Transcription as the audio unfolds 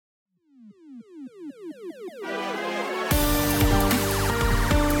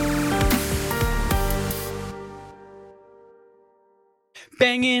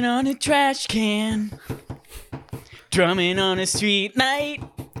Banging on a trash can. Drumming on a street light.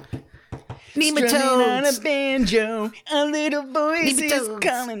 Strumming on a banjo. A little voice is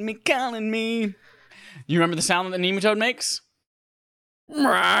calling me, calling me. You remember the sound that the nematode makes?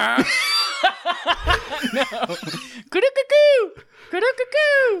 No. Cuckoo!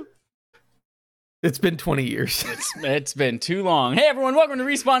 Cuckoo! It's been 20 years. It's been too long. Hey everyone, welcome to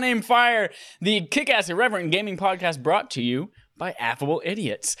Respawn Aim Fire, the kick-ass irreverent gaming podcast brought to you by Affable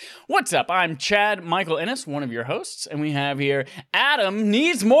Idiots. What's up? I'm Chad Michael Ennis, one of your hosts, and we have here Adam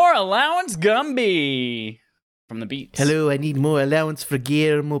Needs More Allowance Gumby from the Beats. Hello, I need more allowance for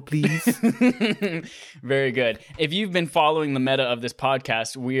Guillermo, please. Very good. If you've been following the meta of this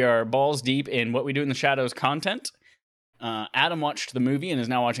podcast, we are balls deep in What We Do in the Shadows content. Adam watched the movie and is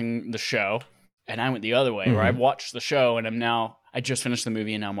now watching the show. And I went the other way, where I watched the show and I just finished the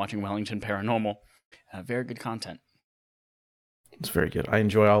movie and now I'm watching Wellington Paranormal. Very good content. It's very good. I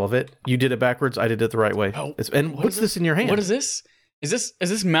enjoy all of it. You did it backwards. I did it the right way. Oh, and what's this in your hand? What is this? Is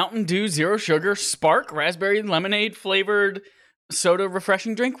this Mountain Dew Zero Sugar Spark Raspberry Lemonade flavored soda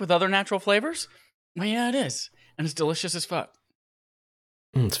refreshing drink with other natural flavors? Well, yeah, it is. And it's delicious as fuck.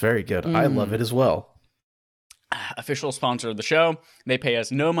 It's very good. I love it as well. Official sponsor of the show. They pay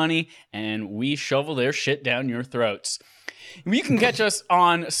us no money, and we shovel their shit down your throats. You can catch us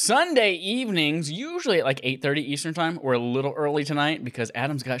on Sunday evenings, usually at like 8:30 Eastern time. We're a little early tonight because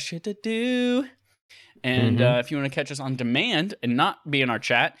Adam's got shit to do. And if you want to catch us on demand and not be in our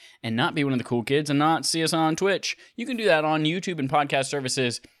chat and not be one of the cool kids and not see us on Twitch, you can do that on YouTube and podcast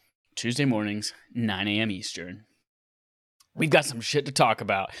services Tuesday mornings, 9 a.m. Eastern. We've got some shit to talk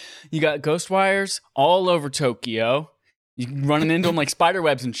about. You got ghost wires all over Tokyo. You're running into them like spider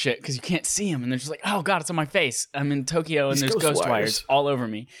webs and shit because you can't see them. And they're just like, oh, God, it's on my face. I'm in Tokyo and there's ghost wires all over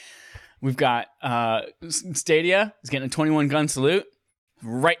me. We've got Stadia is getting a 21-gun salute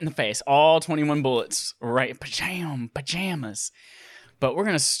right in the face. All 21 bullets. Right. Pajamas. But we're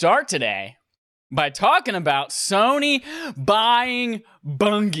going to start today by talking about Sony buying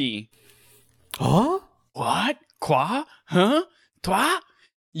Bungie. Huh? What? Quoi? Huh? Toi?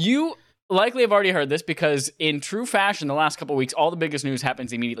 You likely have already heard this because in true fashion, the last couple of weeks, all the biggest news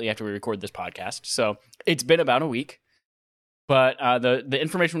happens immediately after we record this podcast. So it's been about a week. But the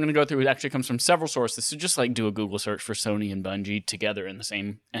information we're going to go through actually comes from several sources. So just like do a Google search for Sony and Bungie together in the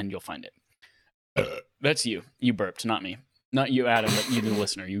same, and you'll find it. That's you. You burped, not me. Not you, Adam, but you, the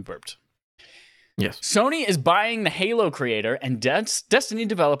listener. You burped. Yes. Sony is buying the Halo creator and Destiny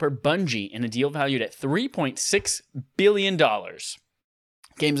developer Bungie in a deal valued at $3.6 billion.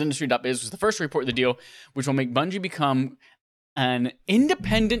 GamesIndustry.biz was the first to report the deal, which will make Bungie become an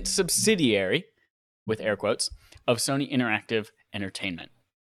independent subsidiary, with air quotes, of Sony Interactive Entertainment.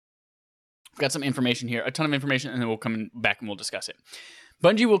 We've got some information here, a ton of information, and then we'll come back and we'll discuss it.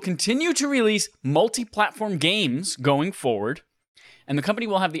 Bungie will continue to release multi-platform games going forward, and the company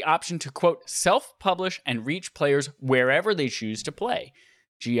will have the option to, quote, self-publish and reach players wherever they choose to play,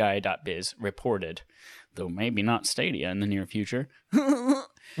 GI.biz reported, though maybe not Stadia in the near future.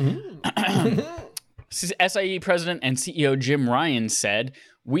 SIE president and CEO Jim Ryan said,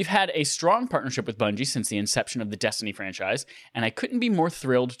 "We've had a strong partnership with Bungie since the inception of the Destiny franchise, and I couldn't be more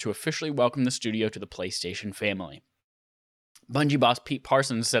thrilled to officially welcome the studio to the PlayStation family." Bungie boss Pete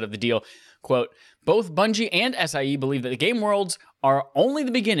Parsons said of the deal, quote, "Both Bungie and SIE believe that the game worlds are only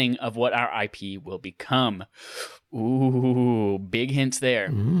the beginning of what our IP will become." Ooh, big hints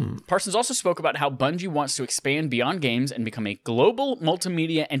there. Parsons also spoke about how Bungie wants to expand beyond games and become a global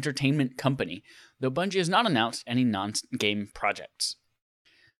multimedia entertainment company, though Bungie has not announced any non-game projects.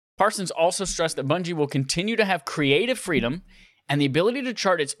 Parsons also stressed that Bungie will continue to have creative freedom and the ability to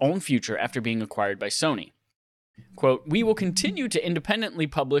chart its own future after being acquired by Sony. Quote, "We will continue to independently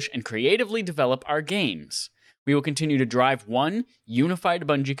publish and creatively develop our games. We will continue to drive one unified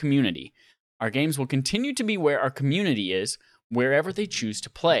Bungie community. Our games will continue to be where our community is, wherever they choose to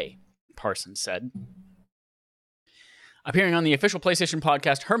play," Parsons said. Appearing on the official PlayStation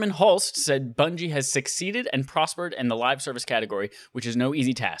podcast, Herman Hulst said Bungie has succeeded and prospered in the live service category, which is no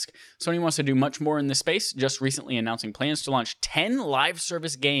easy task. Sony wants to do much more in this space, just recently announcing plans to launch 10 live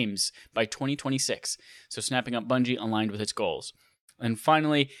service games by 2026, so snapping up Bungie aligned with its goals. And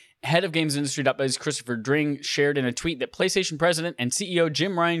finally, head of GamesIndustry.biz Christopher Dring shared in a tweet that PlayStation president and CEO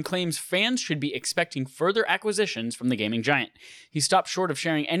Jim Ryan claims fans should be expecting further acquisitions from the gaming giant. He stopped short of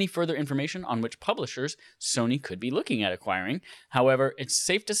sharing any further information on which publishers Sony could be looking at acquiring. However, it's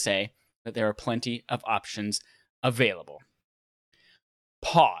safe to say that there are plenty of options available.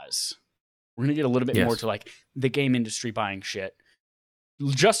 Pause. We're going to get a little bit more to like the game industry buying shit.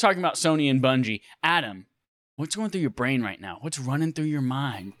 Just talking about Sony and Bungie. Adam, What's going through your brain right now? What's running through your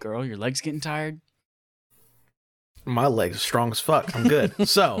mind, girl? Your legs getting tired? My legs are strong as fuck. I'm good.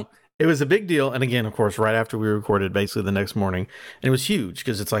 So it was a big deal. And again, of course, right after we recorded, basically the next morning, and it was huge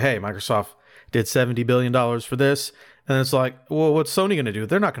because it's like, hey, Microsoft did $70 billion for this. And it's like, well, what's Sony going to do?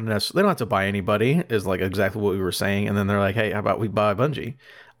 They're not going to, they don't have to buy anybody, is like exactly what we were saying. And then they're like, hey, how about we buy Bungie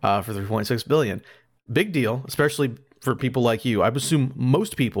for $3.6 billion? Big deal, especially for people like you. I assume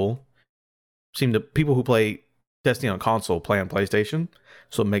most people people who play Destiny on console play on PlayStation.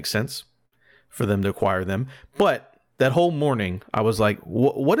 So it makes sense for them to acquire them. But that whole morning, I was like,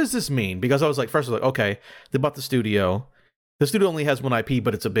 what does this mean? Because I was like, first I was like, okay, they bought the studio. The studio only has one IP,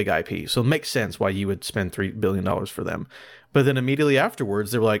 but it's a big IP. So it makes sense why you would spend $3 billion for them. But then immediately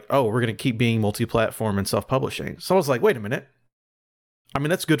afterwards, they were like, oh, we're going to keep being multi-platform and self-publishing. So I was like, wait a minute. I mean,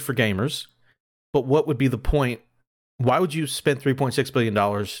 that's good for gamers. But what would be the point? Why would you spend $3.6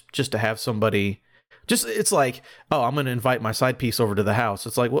 billion just to have somebody... It's like, oh, I'm going to invite my side piece over to the house.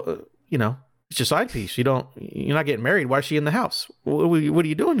 It's like, well, it's your side piece. You're not getting married. Why is she in the house? What are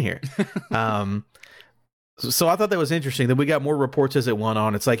you doing here? So I thought that was interesting. Then we got more reports as it went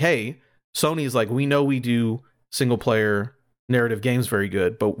on. It's like, hey, Sony's like, we know we do single player narrative games very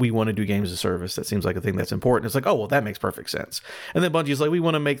good, but we want to do games as a service. That seems like a thing that's important. It's like, oh, well, that makes perfect sense. And then Bungie's like, we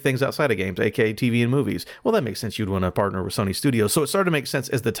want to make things outside of games, aka TV and movies. Well, that makes sense. You'd want to partner with Sony Studios. So it started to make sense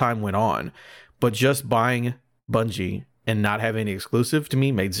as the time went on. But just buying Bungie and not having any exclusive to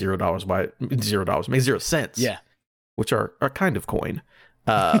me made made 0 cents. Yeah. Which are kind of coin.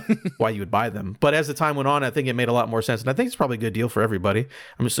 Why you would buy them. But as the time went on, I think it made a lot more sense. And I think it's probably a good deal for everybody.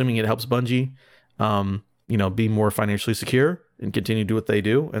 I'm assuming it helps Bungie, be more financially secure and continue to do what they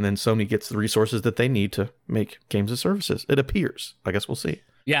do. And then Sony gets the resources that they need to make games as services. It appears. I guess we'll see.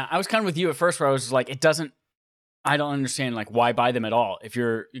 Yeah, I was kind of with you at first where I was like, I don't understand like why buy them at all. If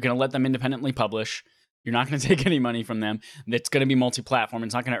you're going to let them independently publish, you're not going to take any money from them. It's going to be multi-platform.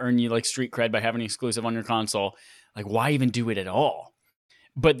 It's not going to earn you like street cred by having an exclusive on your console. Like, why even do it at all?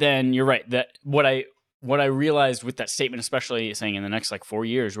 But then you're right. That what I realized with that statement, especially saying in the next like 4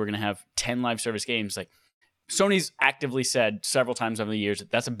 years, we're going to have 10 live service games. Like Sony's actively said several times over the years that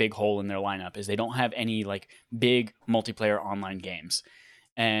that's a big hole in their lineup is they don't have any like big multiplayer online games.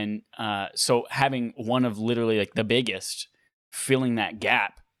 And so having one of literally like the biggest filling that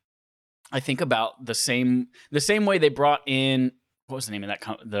gap, I think about the same way they brought in, what was the name of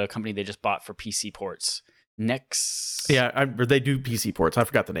that the company they just bought for PC ports? Next. Yeah, they do PC ports. I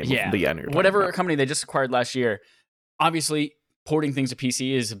forgot the name. Yeah, of them, whatever company they just acquired last year. Obviously, porting things to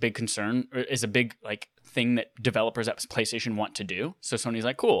PC is a big concern, is a big like thing that developers at PlayStation want to do. So Sony's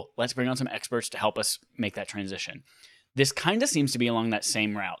like, cool, let's bring on some experts to help us make that transition. This kind of seems to be along that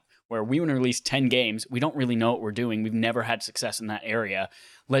same route, where we want to release 10 games. We don't really know what we're doing. We've never had success in that area.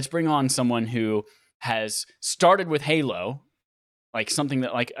 Let's bring on someone who has started with Halo, like something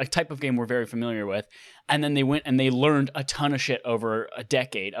that like a type of game we're very familiar with. And then they went and they learned a ton of shit over a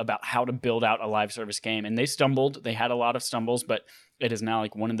decade about how to build out a live service game. And they stumbled. They had a lot of stumbles, but it is now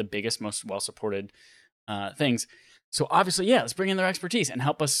like one of the biggest, most well-supported things. So obviously, yeah, let's bring in their expertise and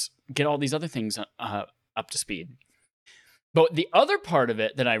help us get all these other things up to speed. But the other part of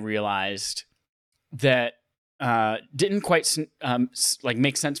it that I realized that didn't quite like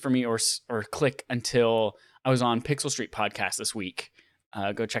make sense for me or click until I was on Pixel Street podcast this week.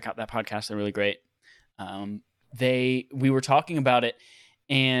 Go check out that podcast; they're really great. We were talking about it,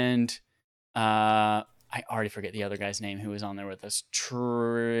 and I already forget the other guy's name who was on there with us.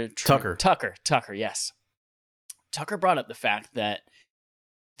 Tucker. Tucker. Yes, Tucker brought up the fact that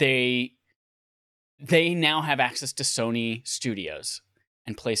they now have access to Sony Studios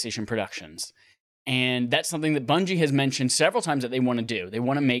and PlayStation Productions. And that's something that Bungie has mentioned several times that they want to do. They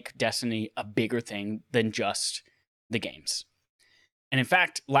want to make Destiny a bigger thing than just the games. And in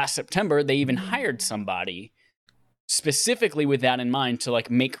fact, last September, they even hired somebody specifically with that in mind to like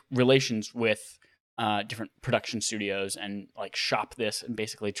make relations with different production studios and like shop this and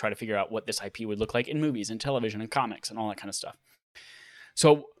basically try to figure out what this IP would look like in movies and television and comics and all that kind of stuff.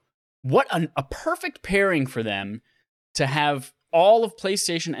 So what a perfect pairing for them to have all of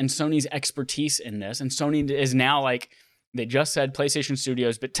PlayStation and Sony's expertise in this. And Sony is now like, they just said PlayStation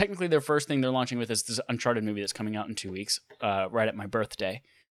Studios, but technically their first thing they're launching with is this Uncharted movie that's coming out in 2 weeks, right at my birthday,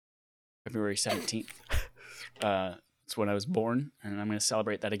 February 17th. It's when I was born, and I'm going to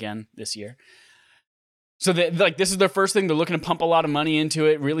celebrate that again this year. So this is their first thing. They're looking to pump a lot of money into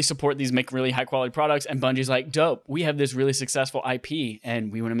it, really support these, make really high quality products. And Bungie's like, dope, we have this really successful IP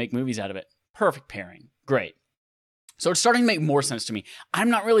and we want to make movies out of it. Perfect pairing. Great. So it's starting to make more sense to me.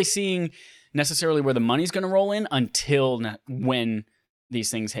 I'm not really seeing necessarily where the money's going to roll in until when these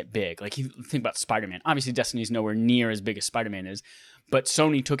things hit big. Like, you think about Spider-Man. Obviously, Destiny's nowhere near as big as Spider-Man is, but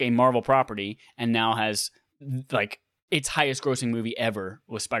Sony took a Marvel property and now has, like, its highest grossing movie ever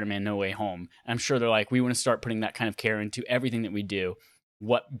was Spider-Man No Way Home. And I'm sure they're like, we want to start putting that kind of care into everything that we do.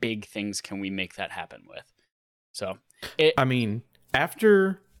 What big things can we make that happen with? So, I mean,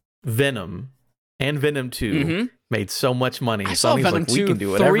 after Venom and Venom 2 made so much money, I saw Venom 2 we can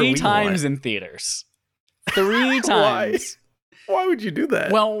do whatever three we times want. in theaters. 3 times. Why would you do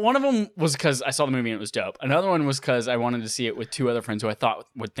that? Well, one of them was because I saw the movie and it was dope. Another one was because I wanted to see it with 2 other friends who I thought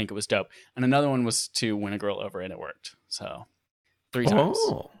would think it was dope. And another one was to win a girl over, and it worked. So 3 times.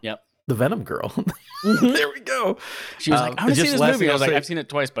 Oh, yep. The Venom girl. There we go. She was like, I want to see just this last movie. thing I was I'll like, say- I've seen it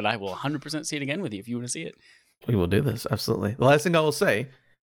twice, but I will 100% see it again with you if you want to see it. We will do this, absolutely. The last thing I will say,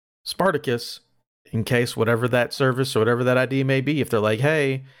 Spartacus, in case whatever that service or whatever that ID may be, if they're like,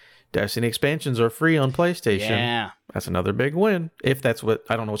 hey, Destiny expansions are free on PlayStation, Yeah. that's another big win. If that's what,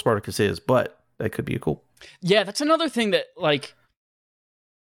 I don't know what Spartacus is, but that could be cool. Yeah, that's another thing that, like,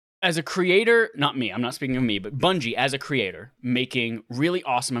 as a creator, not me, I'm not speaking of me, but Bungie as a creator making really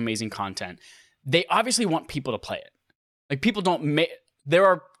awesome, amazing content, they obviously want people to play it. Like, people don't make, there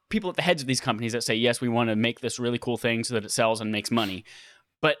are people at the heads of these companies that say, yes, we want to make this really cool thing so that it sells and makes money.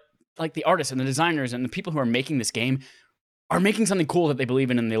 But, like, the artists and the designers and the people who are making this game are making something cool that they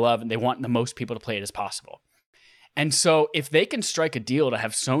believe in and they love, and they want the most people to play it as possible. And so if they can strike a deal to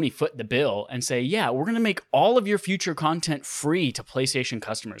have Sony foot the bill and say, yeah, we're going to make all of your future content free to PlayStation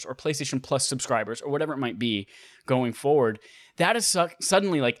customers or PlayStation Plus subscribers or whatever it might be going forward, that is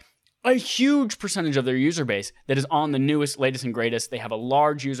suddenly like a huge percentage of their user base that is on the newest, latest, and greatest. They have a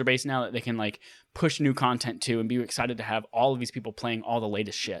large user base now that they can, like, push new content to and be excited to have all of these people playing all the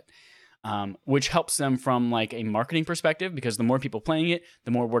latest shit. Which helps them from, like, a marketing perspective, because the more people playing it, the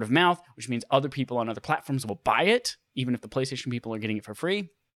more word of mouth, which means other people on other platforms will buy it, even if the PlayStation people are getting it for free.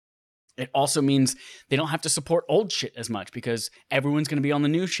 It also means they don't have to support old shit as much because everyone's going to be on the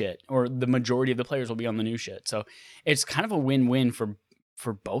new shit, or the majority of the players will be on the new shit. So it's kind of a win-win for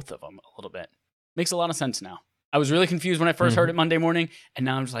both of them a little bit. Makes a lot of sense now. I was really confused when I first heard it Monday morning, and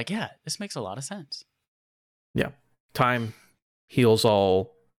now I'm just like, yeah, this makes a lot of sense. Yeah. Time heals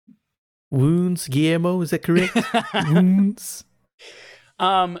all wounds, Guillermo, is that correct? Wounds.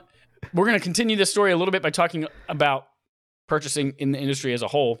 We're going to continue this story a little bit by talking about purchasing in the industry as a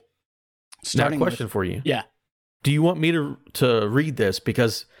whole. Now, a question for you. Yeah. Do you want me to read this?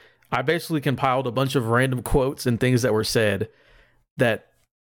 Because I basically compiled a bunch of random quotes and things that were said that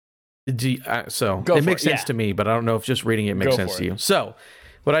it makes sense to me, but I don't know if just reading it makes sense to you. So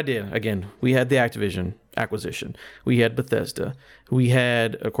what I did, again, we had the Activision acquisition. We had Bethesda. We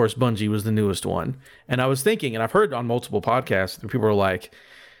had, of course, Bungie was the newest one. And I was thinking, and I've heard on multiple podcasts, that people are like,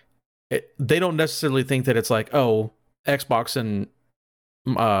 they don't necessarily think that it's like, oh, Xbox and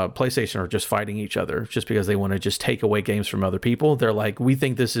PlayStation are just fighting each other just because they want to just take away games from other people. They're like, we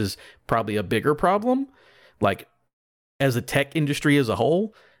think this is probably a bigger problem, like, as a tech industry as a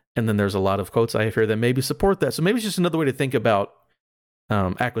whole. And then there's a lot of quotes I hear that maybe support that. So maybe it's just another way to think about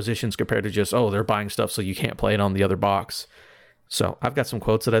acquisitions compared to just, oh, they're buying stuff so you can't play it on the other box. So I've got some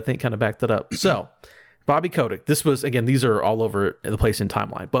quotes that I think kind of back that up. So Bobby Kotick, this was, again, these are all over the place in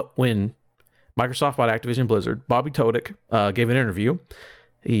timeline, but when Microsoft bought Activision Blizzard, Bobby Kotick gave an interview.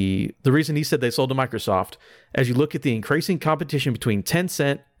 The reason he said they sold to Microsoft, as you look at the increasing competition between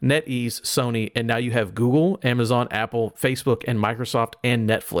Tencent, NetEase, Sony, and now you have Google, Amazon, Apple, Facebook, and Microsoft, and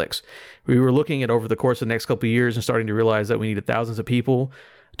Netflix. We were looking at over the course of the next couple of years and starting to realize that we needed thousands of people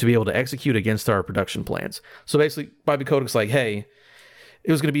to be able to execute against our production plans. So basically, Bobby Kotick's like, hey,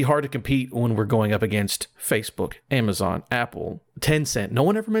 it was going to be hard to compete when we're going up against Facebook, Amazon, Apple, Tencent. No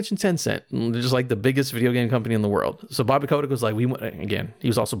one ever mentioned Tencent. They're just like the biggest video game company in the world. So Bobby Kotick was like, again, he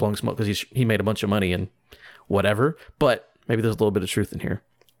was also blowing smoke because he made a bunch of money and whatever, but maybe there's a little bit of truth in here.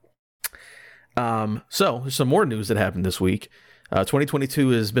 So there's some more news that happened this week. 2022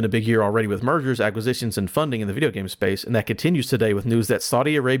 has been a big year already with mergers, acquisitions, and funding in the video game space, and that continues today with news that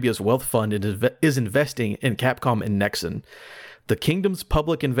Saudi Arabia's wealth fund is investing in Capcom and Nexon. The Kingdom's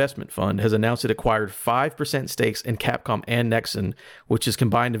Public Investment Fund has announced it acquired 5% stakes in Capcom and Nexon, which is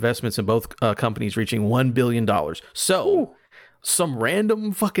combined investments in both companies reaching $1 billion. So, some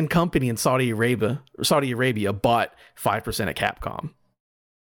random fucking company in Saudi Arabia bought 5% of Capcom.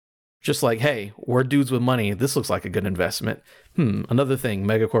 Just like, hey, we're dudes with money. This looks like a good investment. Another thing,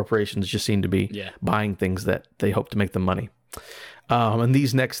 mega corporations just seem to be buying things that they hope to make them money. And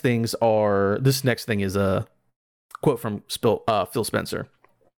this next thing is a quote from Phil Spencer.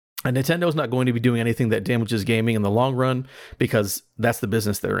 And Nintendo's not going to be doing anything that damages gaming in the long run because that's the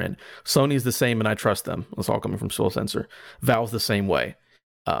business they're in. Sony's the same, and I trust them. That's all coming from Phil Spencer. Valve's the same way.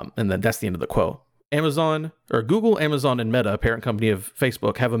 And then that's the end of the quote. Google, Amazon, and Meta, parent company of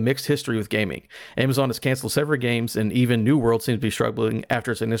Facebook, have a mixed history with gaming. Amazon has canceled several games, and even New World seems to be struggling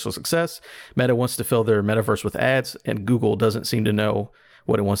after its initial success. Meta wants to fill their metaverse with ads, and Google doesn't seem to know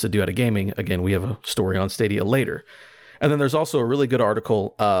what it wants to do out of gaming. Again, we have a story on Stadia later. And then there's also a really good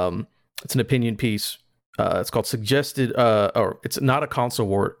article. It's an opinion piece. It's called Suggested, or it's not a console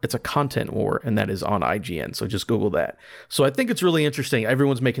war, it's a content war, and that is on IGN. So just Google that. So I think it's really interesting.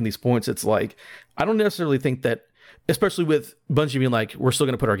 Everyone's making these points. It's like, I don't necessarily think that, especially with Bungie being like, we're still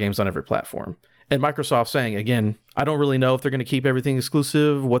going to put our games on every platform. And Microsoft saying, again, I don't really know if they're going to keep everything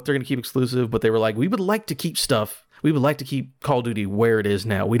exclusive, what they're going to keep exclusive, but they were like, we would like to keep stuff. We would like to keep Call of Duty where it is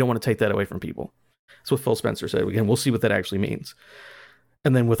now. We don't want to take that away from people. That's what Phil Spencer said. Again, we'll see what that actually means.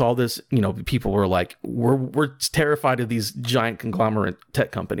 And then with all this, people were like, we're terrified of these giant conglomerate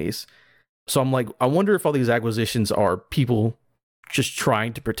tech companies. So I'm like, I wonder if all these acquisitions are people just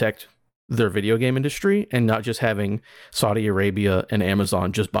trying to protect their video game industry and not just having Saudi Arabia and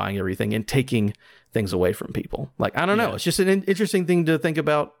Amazon just buying everything and taking things away from people. Like, I don't know. It's just an interesting thing to think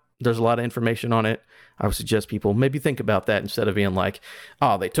about. There's a lot of information on it. I would suggest people maybe think about that instead of being like,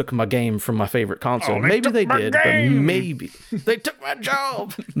 oh, they took my game from my favorite console. Maybe they did, but maybe they took my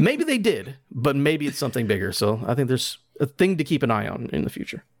job. Maybe they did, but maybe it's something bigger. So I think there's a thing to keep an eye on in the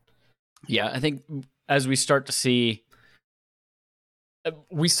future. Yeah, I think as we start to see,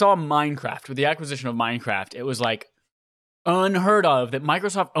 we saw Minecraft with the acquisition of Minecraft. It was like unheard of that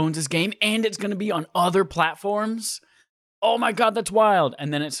Microsoft owns this game and it's going to be on other platforms. Oh my God, that's wild.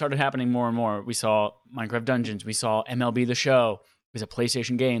 And then it started happening more and more. We saw Minecraft Dungeons. We saw MLB The Show. It was a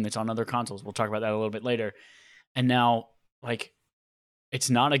PlayStation game that's on other consoles. We'll talk about that a little bit later. And now, like, it's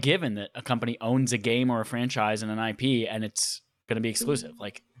not a given that a company owns a game or a franchise and an IP and it's going to be exclusive.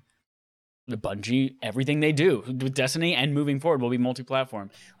 Like, the Bungie, everything they do with Destiny and moving forward will be multi-platform.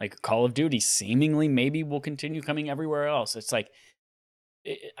 Like, Call of Duty seemingly maybe will continue coming everywhere else. It's like,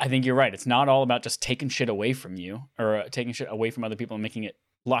 I think you're right. It's not all about just taking shit away from you or taking shit away from other people and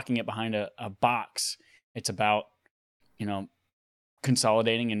locking it behind a box. It's about,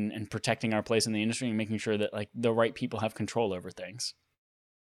 consolidating and protecting our place in the industry and making sure that like the right people have control over things.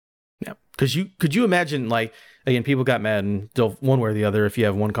 Yeah. Could you imagine, like, again, people got mad and they'll one way or the other if you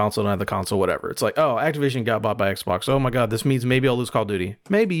have one console and another console, whatever. It's like, oh, Activision got bought by Xbox. Oh my God, this means maybe I'll lose Call of Duty.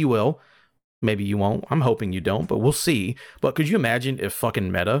 Maybe you will. Maybe you won't. I'm hoping you don't, but we'll see. But could you imagine if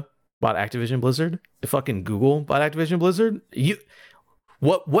fucking Meta bought Activision Blizzard? If fucking Google bought Activision Blizzard?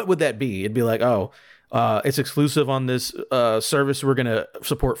 What would that be? It'd be like, oh, it's exclusive on this service we're going to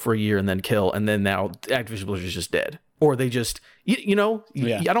support for a year and then kill. And then now Activision Blizzard is just dead. Or they just,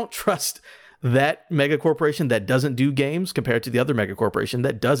 I don't trust that mega corporation that doesn't do games compared to the other mega corporation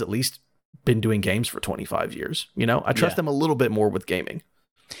that does at least been doing games for 25 years. I trust them a little bit more with gaming.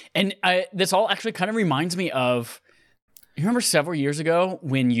 And this all actually kind of reminds me of, you remember several years ago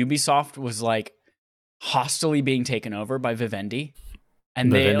when Ubisoft was like hostily being taken over by Vivendi? And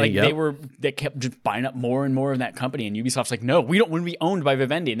they kept just buying up more and more of that company. And Ubisoft's like, no, we don't want to be owned by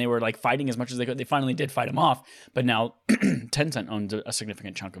Vivendi. And they were like fighting as much as they could. They finally did fight them off. But now Tencent owns a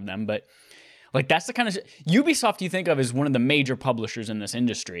significant chunk of them. But like, that's the kind of Ubisoft you think of as one of the major publishers in this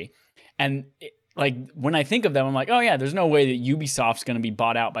industry. And like, when I think of them, I'm like, oh yeah, there's no way that Ubisoft's going to be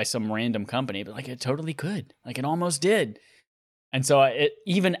bought out by some random company. But like, it totally could. Like, it almost did. And so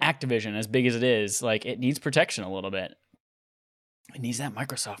even Activision, as big as it is, like, it needs protection a little bit. It needs that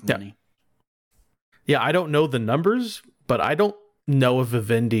Microsoft money. Yeah, I don't know the numbers, but I don't know if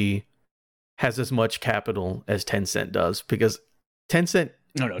Vivendi has as much capital as Tencent does, because Tencent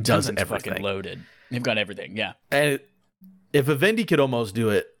does Tencent's everything. Fucking loaded. They've got everything, yeah. And if Vivendi could almost do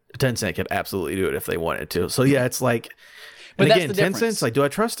it, Tencent could absolutely do it if they wanted to. So yeah, it's like, but again, Tencent's like, do I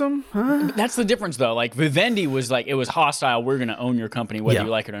trust them? That's the difference, though. Like, Vivendi was like, it was hostile. We're going to own your company, whether you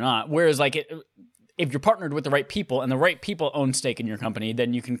like it or not. Whereas, like, if you're partnered with the right people and the right people own stake in your company,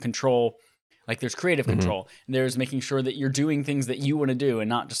 then you can control, like, there's creative control. And there's making sure that you're doing things that you want to do and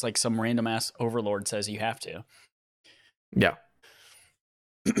not just like some random ass overlord says you have to. Yeah.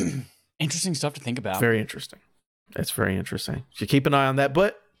 Interesting stuff to think about. Very interesting. That's very interesting. So keep an eye on that.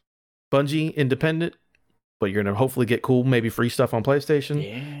 But Bungie, independent, but you're going to hopefully get cool, maybe free stuff on PlayStation.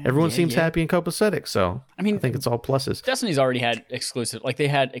 Yeah, everyone seems happy and copacetic, so I think it's all pluses. Destiny's already had exclusive, like, they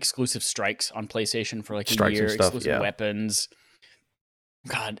had exclusive strikes on PlayStation for like a year, stuff, exclusive weapons.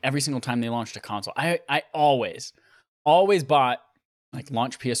 God, every single time they launched a console, I always bought like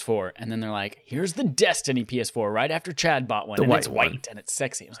launch PS4, and then they're like, here's the Destiny PS4 right after Chad bought one, and it's white and it's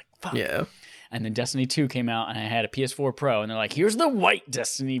sexy. I was like, fuck. Yeah. And then Destiny 2 came out, and I had a PS4 Pro, and they're like, here's the white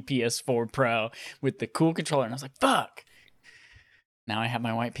Destiny PS4 Pro with the cool controller. And I was like, fuck. now I have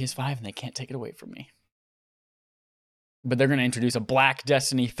my white PS5 and they can't take it away from me. But they're going to introduce a black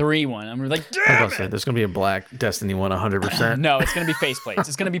Destiny 3 one. I'm like, damn it! There's going to be a black Destiny one 100%. No, it's going to be faceplates.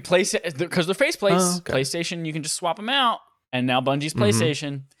 It's going to be PlayStation, because they're faceplates. Oh, okay. PlayStation, you can just swap them out. And now Bungie's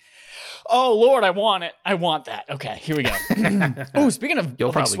PlayStation. Oh, Lord, I want it. I want that. Okay, here we go. Oh, speaking of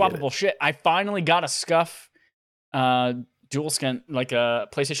like, swappable shit, I finally got a Scuf DualSense, like a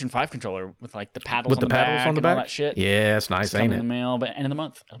PlayStation 5 controller with like the paddles, on the back and all that shit. Yeah, it's nice, ain't it? In the mail, but end of the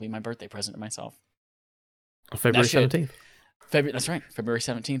month. It'll be my birthday present to myself. February 17th. That's right. February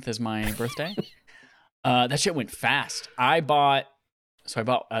 17th is my birthday. That shit went fast. I bought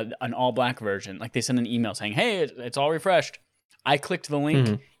an all black version. Like they sent an email saying, hey, it's all refreshed. I clicked the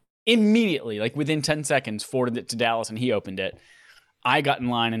link immediately, like within 10 seconds, forwarded it to Dallas and he opened it. I got in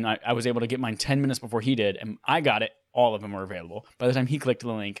line and I was able to get mine 10 minutes before he did. And I got it. All of them were available. By the time he clicked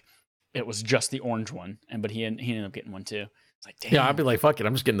the link, it was just the orange one. But he ended up getting one too. It's like, damn. Yeah, I'd be like, fuck it.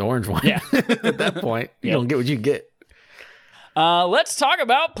 I'm just getting the orange one. Yeah. At that point, you don't get what you get. Let's talk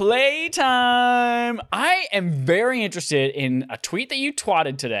about playtime. I am very interested in a tweet that you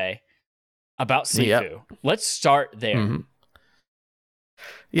twatted today about Sifu. Yep. Let's start there.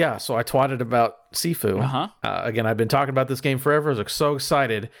 Yeah, so I twatted about Sifu. Again, I've been talking about this game forever. I was so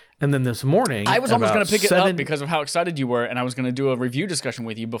excited. And then this morning, I was almost going to pick it up because of how excited you were. And I was going to do a review discussion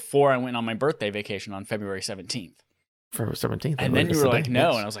with you before I went on my birthday vacation on February 17th. February 17th. And then you were like, no.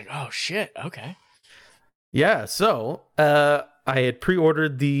 And I was like, oh, shit. Okay. Yeah, so I had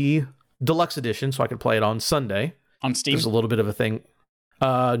pre-ordered the deluxe edition so I could play it on Sunday. On Steam? There's a little bit of a thing.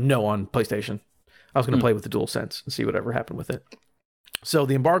 No, on PlayStation. I was going to play with the DualSense and see whatever happened with it. So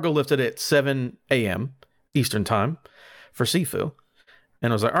the embargo lifted at 7 a.m. Eastern time for Sifu.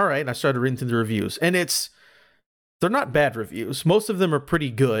 And I was like, all right. And I started reading through the reviews. And they're not bad reviews. Most of them are pretty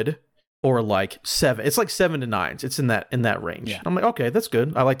good. Or like 7. It's like 7 to 9s. It's in that range. Yeah. I'm like, okay, that's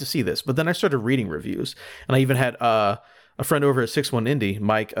good. I like to see this. But then I started reading reviews. And I even had a friend over at 61 Indie,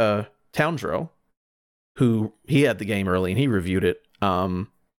 Mike Townsrow, who he had the game early and he reviewed it. And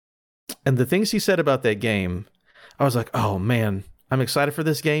the things he said about that game, I was like, oh man, I'm excited for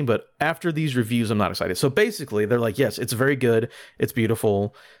this game. But after these reviews, I'm not excited. So basically, they're like, yes, it's very good. It's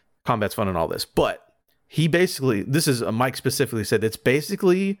beautiful. Combat's fun and all this. But Mike specifically said, it's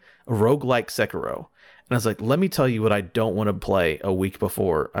basically a roguelike Sekiro. And I was like, let me tell you what I don't want to play a week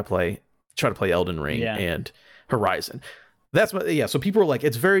before I try to play Elden Ring and Horizon. So people are like,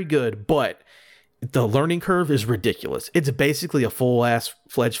 it's very good, but the learning curve is ridiculous. It's basically a full-ass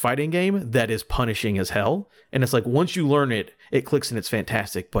fledged fighting game that is punishing as hell. And it's like, once you learn it, it clicks and it's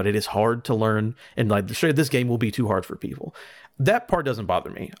fantastic, but it is hard to learn. And like, this game will be too hard for people. That part doesn't bother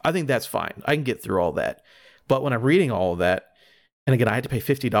me. I think that's fine. I can get through all that. But when I'm reading all of that, and again, I had to pay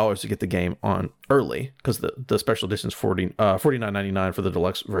 $50 to get the game on early because the special edition is $49.99 for the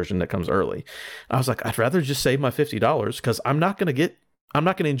deluxe version that comes early. I was like, I'd rather just save my $50 because I'm not going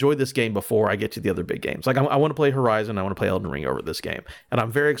to enjoy this game before I get to the other big games. Like I want to play Horizon, I want to play Elden Ring over this game, and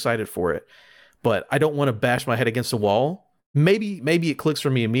I'm very excited for it. But I don't want to bash my head against the wall. Maybe it clicks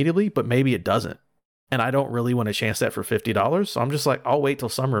for me immediately, but maybe it doesn't. And I don't really want to chance that for $50. So I'm just like, I'll wait till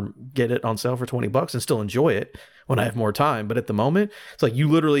summer, get it on sale for $20 and still enjoy it when I have more time. But at the moment, it's like you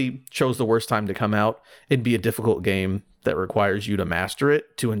literally chose the worst time to come out and be a difficult game that requires you to master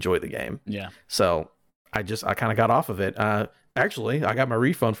it to enjoy the game. Yeah. So I kind of got off of it. Actually, I got my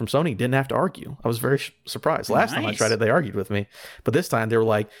refund from Sony. Didn't have to argue. I was very surprised. Last time I tried it, they argued with me. But this time they were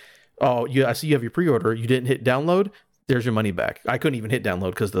like, oh, I see you have your pre-order. You didn't hit download. There's your money back. I couldn't even hit download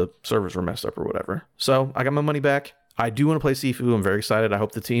because the servers were messed up or whatever. So I got my money back. I do want to play Sifu. I'm very excited. I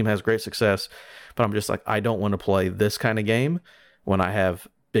hope the team has great success. But I'm just like, I don't want to play this kind of game when I have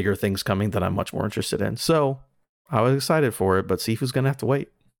bigger things coming that I'm much more interested in. So I was excited for it, but Sifu's going to have to wait.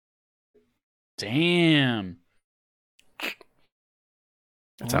 Damn.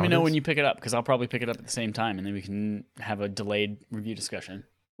 Let me know when you pick it up because I'll probably pick it up at the same time and then we can have a delayed review discussion.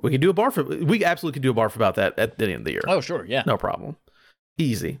 We absolutely could do a barf about that at the end of the year. Oh, sure. Yeah. No problem.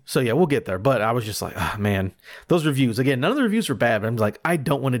 Easy. So yeah, we'll get there. But I was just like, oh man, those reviews, again, none of the reviews were bad, but I'm like, I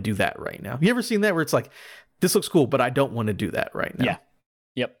don't want to do that right now. You ever seen that where it's like, this looks cool, but I don't want to do that right now. Yeah.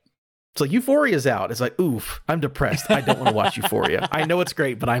 Yep. It's like Euphoria's out. It's like, oof, I'm depressed. I don't want to watch Euphoria. I know it's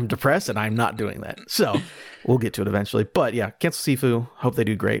great, but I'm depressed and I'm not doing that. So we'll get to it eventually. But yeah, cancel Sifu. Hope they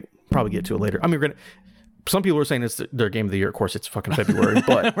do great. Probably get to it later. I mean, some people are saying it's their game of the year. Of course, it's fucking February,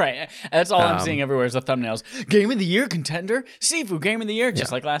 but right. That's all I'm seeing everywhere is the thumbnails. Game of the year contender, Sifu game of the year,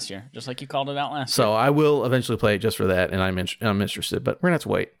 just like last year, just like you called it out last year. So I will eventually play it just for that, and I'm interested. But we're gonna have to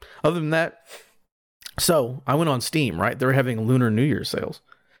wait. Other than that, so I went on Steam. Right, they're having Lunar New Year sales,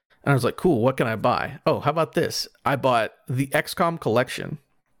 And I was like, cool, what can I buy? Oh, how about this? I bought the XCOM collection.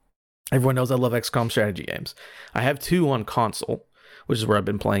 Everyone knows I love XCOM strategy games. I have 2 on console, which is where I've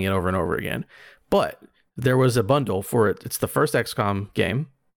been playing it over and over again. But there was a bundle for it. It's the first XCOM game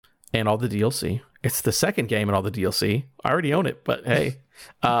and all the DLC. It's the second game and all the DLC. I already own it, but hey.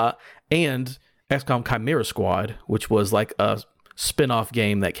 And XCOM Chimera Squad, which was like a spin-off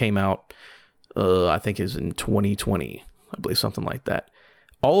game that came out, I think is in 2020. I believe something like that.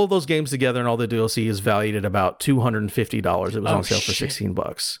 All of those games together and all the DLC is valued at about $250. It was on sale for $16.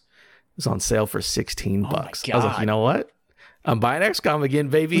 It was on sale for $16. I was like, you know what? I'm buying XCOM again,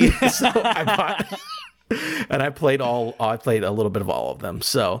 baby. So I bought, and I played a little bit of all of them.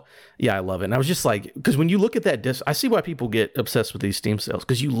 So yeah, I love it. And I was just like, because when you look at that disc, I see why people get obsessed with these Steam sales.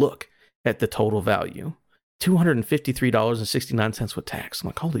 Because you look at the total value, $253.69 with tax. I'm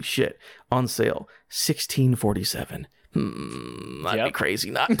like, holy shit! On sale, $16.47. I'd be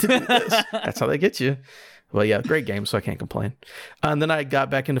crazy not to do this. That's how they get you. Well, yeah, great game, so I can't complain. And then I got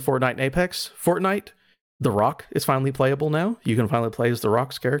back into Fortnite and Apex. Fortnite, The Rock is finally playable now. You can finally play as The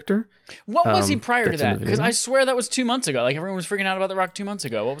Rock's character. What was he prior to that? Because I swear that was 2 months ago. Like, everyone was freaking out about The Rock 2 months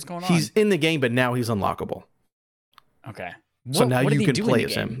ago. What was going on? He's in the game, but now he's unlockable. Okay. So now you can play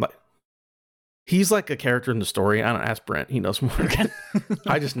as him. Like, he's like a character in the story. I don't ask Brent. He knows more.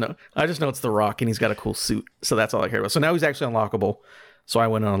 I just know it's The Rock, and he's got a cool suit. So that's all I care about. So now he's actually unlockable. So I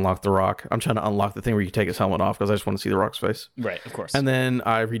went and unlocked The Rock. I'm trying to unlock the thing where you take his helmet off because I just want to see The Rock's face. Right, of course. And then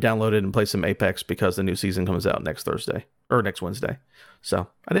I re-downloaded and played some Apex because the new season comes out next Wednesday. So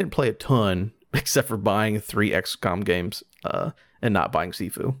I didn't play a ton except for buying 3 XCOM games and not buying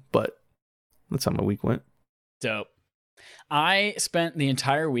Sifu. But that's how my week went. Dope. I spent the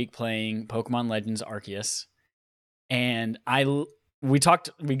entire week playing Pokemon Legends Arceus, and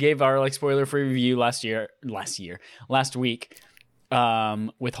we gave our like spoiler-free review last week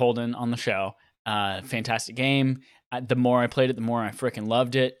with Holden on the show. Fantastic game. The more I played it, the more I freaking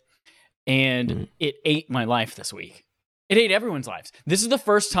loved it, and it ate my life this week. It ate everyone's lives. This is the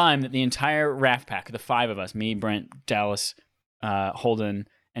first time that the entire Raft Pack, the 5 of us, me, Brent, Dallas, Holden,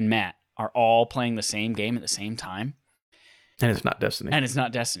 and Matt, are all playing the same game at the same time. And it's not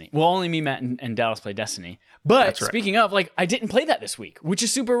Destiny. Well, only me, Matt, and Dallas play Destiny. But speaking of, like, I didn't play that this week, which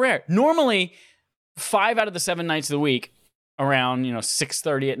is super rare. Normally, 5 out of the 7 nights of the week, around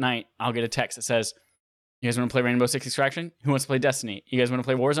 6:30 at night, I'll get a text that says, "You guys want to play Rainbow Six Extraction? Who wants to play Destiny? You guys want to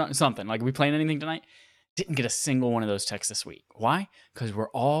play Warzone? Something. Like, are we playing anything tonight?" Didn't get a single one of those texts this week. Why? Because we're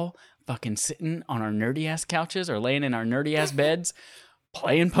all fucking sitting on our nerdy-ass couches or laying in our nerdy-ass beds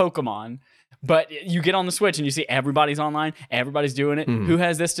playing Pokemon. But you get on the Switch and you see everybody's online, everybody's doing it. Who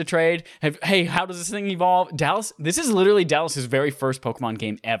has this to trade? Hey, how does this thing evolve? Dallas, this is literally Dallas's very first Pokemon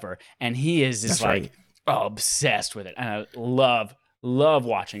game ever, and he is just obsessed with it. And I love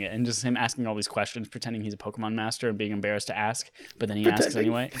watching it, and just him asking all these questions, pretending he's a Pokemon master and being embarrassed to ask, but then he asks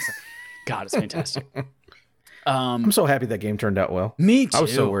anyway. It's like, God, it's fantastic. I'm so happy that game turned out well. Me too. I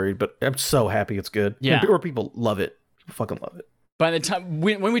was so worried, but I'm so happy it's good. Yeah. Or people love it. People fucking love it. By the time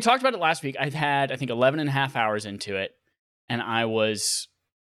when we talked about it last week, I'd had, I think, 11 and a half hours into it, and I was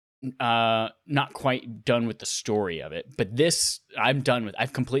not quite done with the story of it. But this, I'm done with.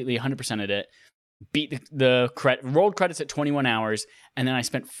 I've completely 100%ed it, beat rolled credits at 21 hours, and then I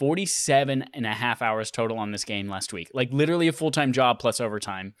spent 47 and a half hours total on this game last week. Like, literally a full-time job plus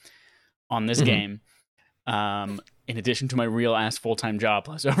overtime on this game, in addition to my real-ass full-time job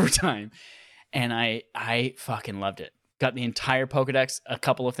plus overtime. And I fucking loved it. Got the entire Pokedex, a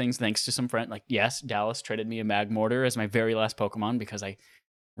couple of things thanks to some friend. Like, yes, Dallas traded me a Magmortar as my very last Pokemon because I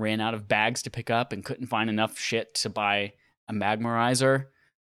ran out of bags to pick up and couldn't find enough shit to buy a Magmarizer.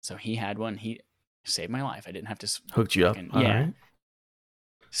 So he had one. He saved my life. I didn't have to hooked you up. Yeah. Right.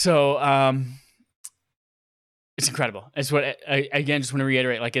 So it's incredible. It's what I again just want to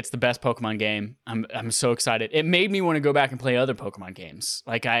reiterate. Like, it's the best Pokemon game. I'm so excited. It made me want to go back and play other Pokemon games.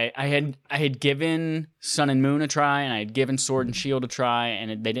 Like I had given Sun and Moon a try, and I had given Sword and Shield a try,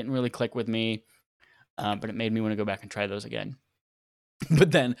 and they didn't really click with me. But it made me want to go back and try those again.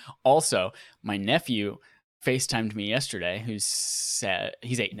 But then also, my nephew FaceTimed me yesterday. He's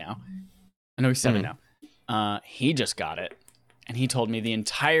 8 now. I know he's 7 now. He just got it, and he told me the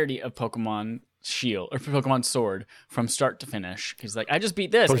entirety of Pokemon Shield or Pokemon Sword from start to finish. He's like, I just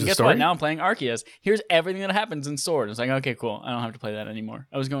beat this, and guess what? Now I'm playing Arceus. Here's everything that happens in Sword. I was like, okay, cool. I don't have to play that anymore.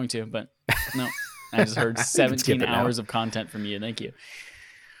 I was going to, but no. I just heard 17 hours of content from you. Thank you.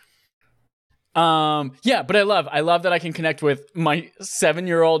 Yeah, but I love that I can connect with my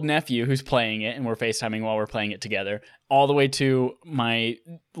 7-year-old nephew who's playing it, and we're FaceTiming while we're playing it together, all the way to my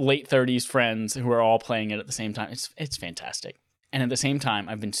late 30s friends who are all playing it at the same time. It's fantastic. And at the same time,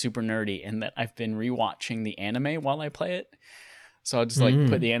 I've been super nerdy in that I've been rewatching the anime while I play it. So I'll just like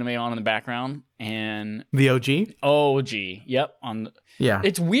put the anime on in the background and The OG? OG. Yep. Yeah.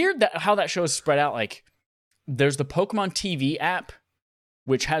 It's weird that how that show is spread out. Like there's the Pokemon TV app,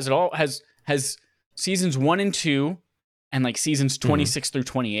 which has it all has seasons 1 and 2 and like seasons 26 through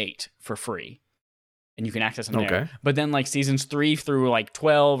 28 for free. And you can access them there. But then like seasons 3 through like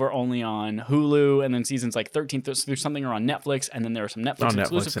 12 are only on Hulu, and then seasons like 13 through something are on Netflix, and then there are some Netflix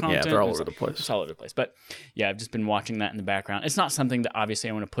exclusive content. Yeah, they're all over the place. It's all over the place. But yeah, I've just been watching that in the background. It's not something that obviously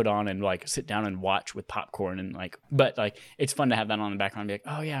I want to put on and like sit down and watch with popcorn and like, but like it's fun to have that on in the background and be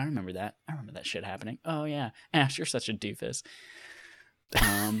like, oh yeah, I remember that. I remember that shit happening. Oh yeah. Ash, you're such a doofus.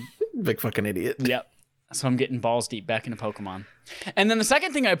 Big fucking idiot. Yep. So I'm getting balls deep back into Pokemon. And then the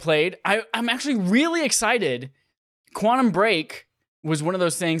second thing I played, I'm actually really excited. Quantum Break was one of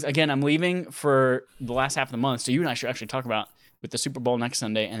those things. Again, I'm leaving for the last half of the month, so you and I should actually talk about with the Super Bowl next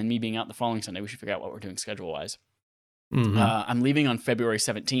Sunday and then me being out the following Sunday. We should figure out what we're doing schedule-wise. I'm leaving on February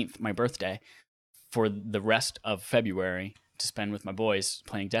 17th, my birthday, for the rest of February to spend with my boys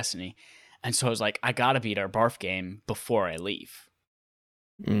playing Destiny. And so I was like, I got to beat our barf game before I leave.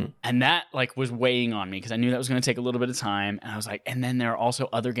 And that like was weighing on me because I knew that was going to take a little bit of time. And I was like, and then there are also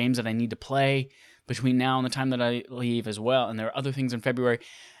other games that I need to play between now and the time that I leave as well. And there are other things in February.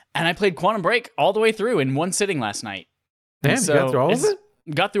 And I played Quantum Break all the way through in one sitting last night. Damn, so you got through all of it?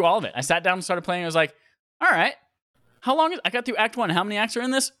 Got through all of it. I sat down and started playing. I was like, all right, how long is I got through Act 1. How many acts are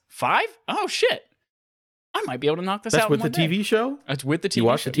in this? 5? Oh, shit. I might be able to knock this out. That's with the TV show? It's with the TV show. You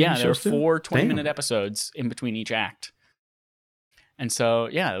watched the TV show? Yeah, there were 4 20-minute episodes in between each act. And so,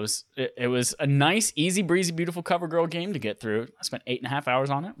 yeah, it was a nice, easy breezy, beautiful cover girl game to get through. I spent 8.5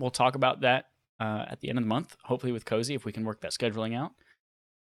 hours on it. We'll talk about that at the end of the month, hopefully with Cozy, if we can work that scheduling out.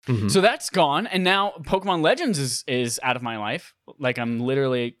 So that's gone. And now Pokemon Legends is out of my life. Like I'm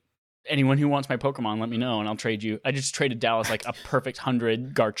literally, anyone who wants my Pokemon, let me know and I'll trade you. I just traded Dallas like a perfect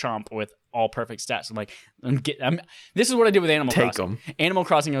 100 Garchomp with all perfect stats. I'm like, this is what I did with Animal Crossing. Animal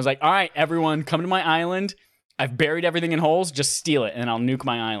Crossing, I was like, all right, everyone, come to my island. I've buried everything in holes. Just steal it, and I'll nuke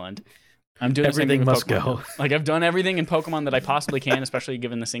my island. I'm doing everything must go. Like I've done everything in Pokemon that I possibly can, especially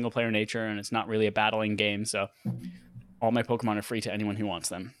given the single player nature, and it's not really a battling game. So all my Pokemon are free to anyone who wants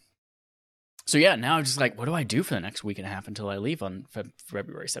them. So yeah, now I'm just like, what do I do for the next week and a half until I leave on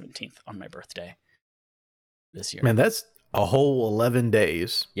February 17th on my birthday this year? Man, that's a whole 11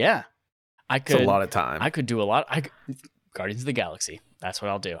 days. Yeah, That's a lot of time. I could do a lot. Guardians of the Galaxy. That's what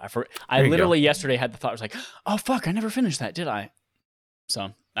I'll do. I literally yesterday had the thought, I was like, oh, fuck, I never finished that, did I?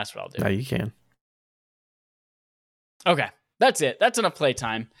 So that's what I'll do. No, you can. Okay, that's it. That's enough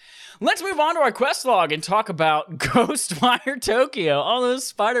playtime. Let's move on to our quest log and talk about Ghostwire Tokyo. All those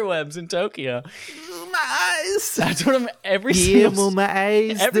spider webs in Tokyo. My eyes. That's what I'm every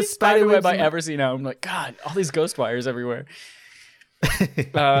spider web I ever see now. I'm like, God, all these ghost wires everywhere.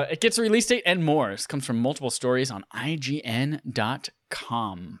 It gets a release date and more. This comes from multiple stories on IGN.com.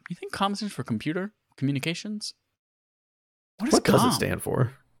 You think com stands for computer communications? What does it stand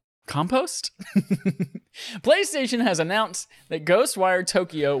for? Compost? PlayStation has announced that Ghostwire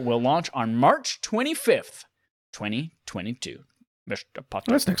Tokyo will launch on March 25th, 2022. Mr.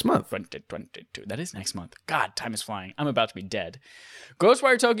 Potter. That's next month. 2022. That is next month. God, time is flying. I'm about to be dead.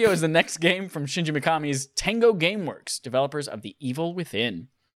 Ghostwire Tokyo is the next game from Shinji Mikami's Tango Gameworks, developers of The Evil Within.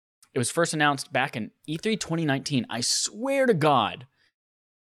 It was first announced back in E3 2019. I swear to God,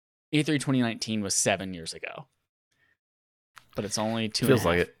 E3 2019 was 7 years ago. But it's only 2 Feels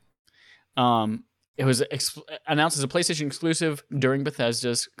like it. It was announced as a PlayStation exclusive during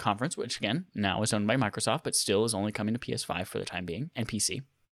Bethesda's conference, which again, now is owned by Microsoft, but still is only coming to PS5 for the time being and PC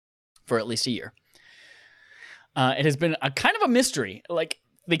for at least a year. It has been a kind of a mystery. Like,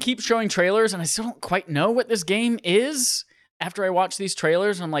 they keep showing trailers and I still don't quite know what this game is. After I watch these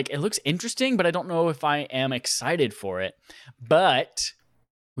trailers, I'm like, it looks interesting, but I don't know if I am excited for it. But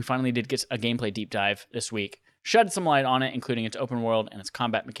we finally did get a gameplay deep dive this week. Shed some light on it, including its open world and its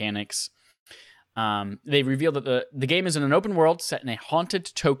combat mechanics. They revealed that the game is in an open world set in a haunted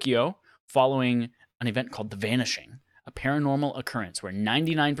Tokyo following an event called The Vanishing, a paranormal occurrence where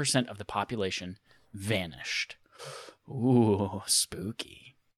 99% of the population vanished. Ooh,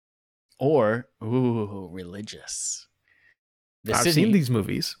 spooky. Or, ooh, religious. I've seen these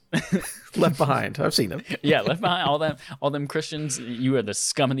movies. Left Behind. I've seen them. Yeah, Left Behind. All them Christians, you are the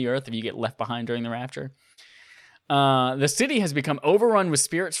scum of the earth if you get left behind during the rapture. The city has become overrun with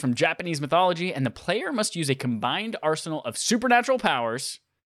spirits from Japanese mythology, and the player must use a combined arsenal of supernatural powers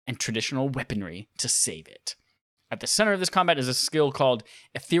and traditional weaponry to save it. At the center of this combat is a skill called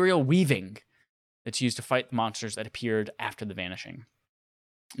Ethereal Weaving, that's used to fight the monsters that appeared after the vanishing.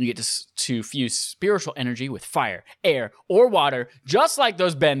 You get to fuse spiritual energy with fire, air, or water, just like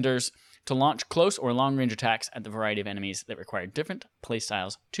those benders, to launch close or long-range attacks at the variety of enemies that require different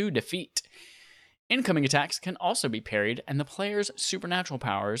playstyles to defeat. Incoming attacks can also be parried, and the player's supernatural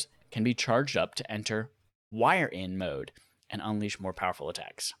powers can be charged up to enter wire-in mode and unleash more powerful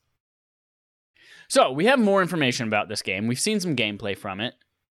attacks. So, we have more information about this game. We've seen some gameplay from it.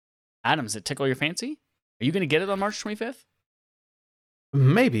 Adam, does it tickle your fancy? Are you going to get it on March 25th?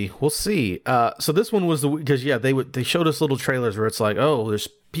 Maybe. We'll see. So this one was because they showed us little trailers where it's like, oh, there's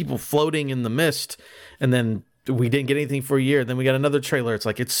people floating in the mist, and then we didn't get anything for a year. Then we got another trailer. It's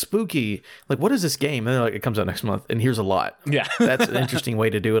like, it's spooky. Like, what is this game? And they're like, it comes out next month, and here's a lot. Yeah. That's an interesting way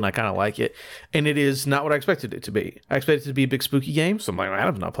to do it, and I kind of like it. And it is not what I expected it to be. I expected it to be a big spooky game, so I'm like,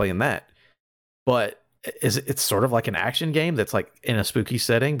 Adam's not playing that. But it's sort of like an action game that's like in a spooky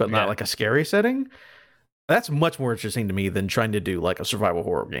setting, but not like a scary setting. That's much more interesting to me than trying to do like a survival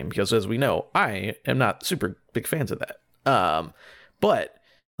horror game, because as we know, I am not super big fans of that. But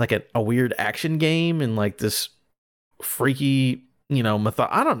like a weird action game and like this freaky, I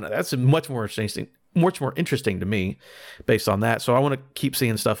don't know. That's much more interesting to me based on that. So I want to keep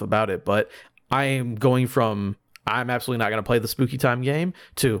seeing stuff about it, but I am going from I'm absolutely not going to play the spooky time game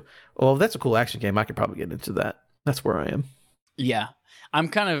to, well, that's a cool action game. I could probably get into that. That's where I am. Yeah. I'm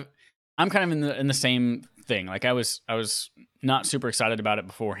kind of in the same thing. Like I was not super excited about it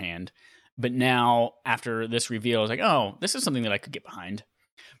beforehand, but now after this reveal, I was like, oh, this is something that I could get behind.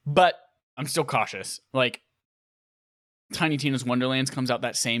 But I'm still cautious. Like Tiny Tina's Wonderlands comes out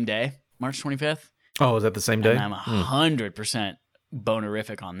that same day, March 25th. Oh, is that the same day? And I'm 100%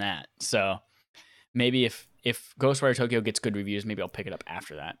 bonerific on that. So maybe if Ghostwire Tokyo gets good reviews, maybe I'll pick it up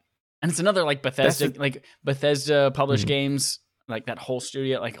after that. And it's another like Bethesda published games, like that whole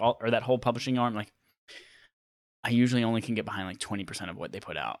studio, or that whole publishing arm. Like I usually only can get behind like 20% of what they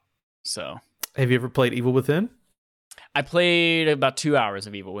put out. So have you ever played Evil Within? I played about 2 hours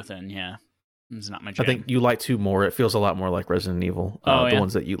of Evil Within. Yeah, it's not my jam. I think you like 2 more. It feels a lot more like Resident Evil. The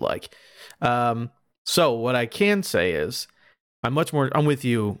ones that you like. So what I can say is I'm with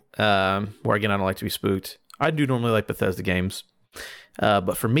you. Where again, I don't like to be spooked. I do normally like Bethesda games.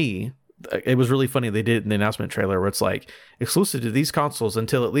 But for me, it was really funny. They did it in the announcement trailer where it's like exclusive to these consoles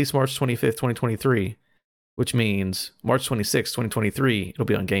until at least March 25th, 2023, which means March 26th, 2023, it'll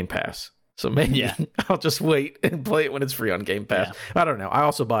be on Game Pass. So maybe I'll just wait and play it when it's free on Game Pass. Yeah. I don't know. I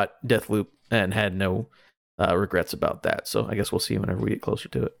also bought Deathloop and had no regrets about that. So I guess we'll see whenever we get closer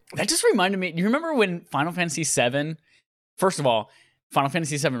to it. That just reminded me. Do you remember when Final Fantasy VII, first of all, Final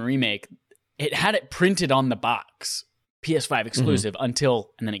Fantasy VII Remake, it had it printed on the box, PS5 exclusive, and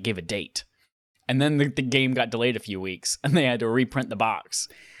then it gave a date. And then the game got delayed a few weeks, and they had to reprint the box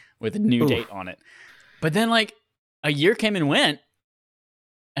with a new date on it. But then, like, a year came and went,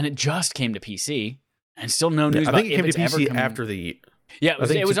 and it just came to PC, and still no news about it. I think it came to PC after the... Yeah,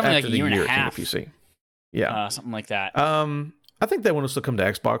 it was only like a year and a half. Came to PC. Yeah. Something like that. I think that one will still come to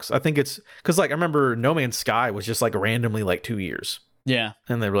Xbox. I think it's... Because, like, I remember No Man's Sky was just, like, randomly, like, 2 years. Yeah.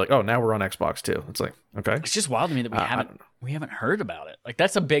 And they were like, oh, now we're on Xbox too. It's like, okay. It's just wild to me that we haven't heard about it. Like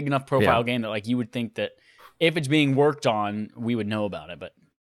that's a big enough profile game that like you would think that if it's being worked on, we would know about it, but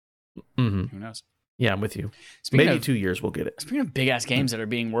who knows? Yeah, I'm with you. Maybe 2 years we'll get it. Speaking of big ass games that are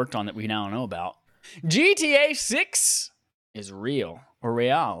being worked on that we now know about, GTA 6 is real, or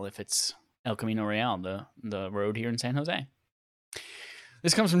real if it's El Camino Real, the road here in San Jose.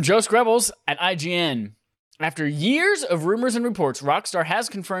 This comes from Joe Screbbles at IGN. After years of rumors and reports, Rockstar has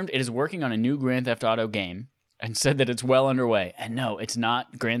confirmed it is working on a new Grand Theft Auto game and said that it's well underway. And no, it's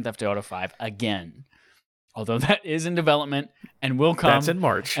not Grand Theft Auto 5 again. Although that is in development and will come. That's in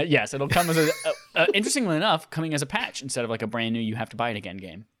March. Yes, it'll come as interestingly enough, coming as a patch instead of like a brand new you have to buy it again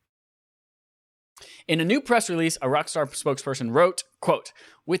game. In a new press release, a Rockstar spokesperson wrote, quote,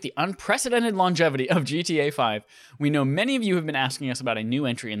 "With the unprecedented longevity of GTA 5, we know many of you have been asking us about a new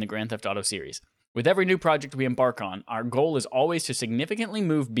entry in the Grand Theft Auto series. With every new project we embark on, our goal is always to significantly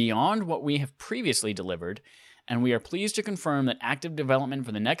move beyond what we have previously delivered, and we are pleased to confirm that active development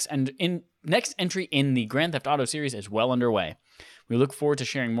for the next entry in the Grand Theft Auto series is well underway. We look forward to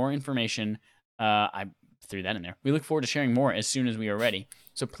sharing more information." I threw that in there. "We look forward to sharing more as soon as we are ready.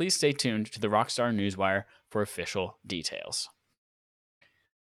 So please stay tuned to the Rockstar Newswire for official details."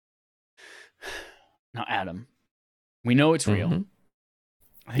 Now, Adam, we know it's real.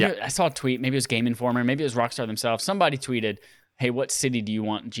 I saw a tweet, maybe it was Game Informer, maybe it was Rockstar themselves. Somebody tweeted, "Hey, what city do you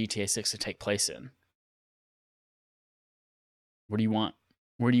want GTA 6 to take place in? Where do you want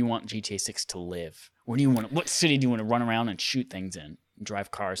GTA 6 to live? What city do you want to run around and shoot things in?" and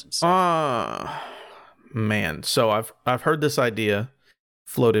drive cars and stuff. Man. So I've heard this idea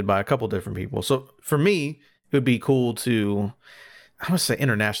floated by a couple different people. So for me, it would be cool to, I would say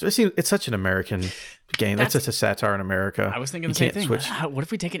international. It's such an American game. That's such a satire in America. I was thinking the same thing. What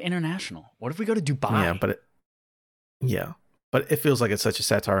if we take it international? What if we go to Dubai? But it feels like it's such a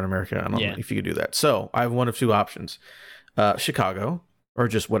satire in America. I don't know if you could do that. So I have one of two options. Chicago, or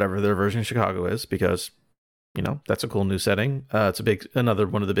just whatever their version of Chicago is, because, you know, that's a cool new setting. It's another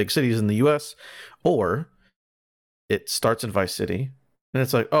one of the big cities in the US. Or it starts in Vice City, and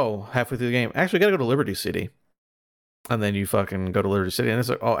it's like, oh, halfway through the game, actually got to go to Liberty City. And then you fucking go to Liberty City, and it's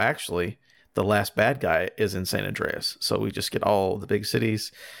like, oh, actually, the last bad guy is in San Andreas. So we just get all the big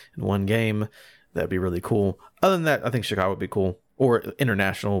cities in one game. That'd be really cool. Other than that, I think Chicago would be cool. Or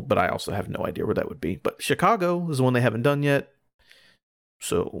international, but I also have no idea where that would be. But Chicago is the one they haven't done yet.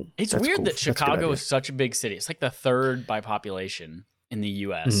 So it's weird cool. That Chicago is such a big city. It's like the third by population in the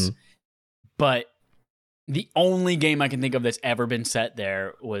US. Mm-hmm. But the only game I can think of that's ever been set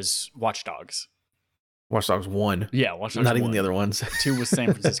there was Watch Dogs. Watch Dogs 1. Yeah, Watch Dogs 1. Not even the other ones. 2 was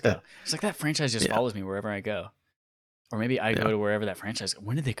San Francisco. It's like that franchise just follows me wherever I go. Or maybe I go to wherever that franchise.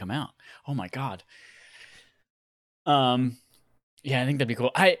 When did they come out? Oh my God. Yeah, I think that'd be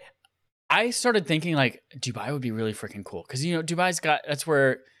cool. I started thinking like Dubai would be really freaking cool because, you know, that's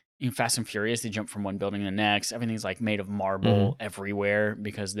where, you know, Fast and Furious, they jump from one building to the next. Everything's like made of marble everywhere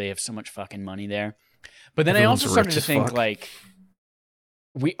because they have so much fucking money there. But then I also started to think like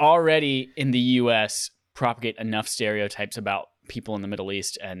we already in the US propagate enough stereotypes about people in the Middle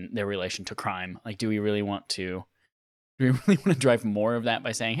East and their relation to crime. Like, do we really want to drive more of that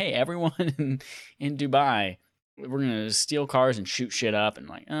by saying, hey, everyone in Dubai, we're going to steal cars and shoot shit up, and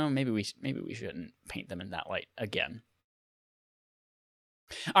like, oh, maybe we shouldn't paint them in that light again.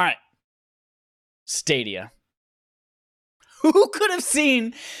 All right. Stadia. Who could have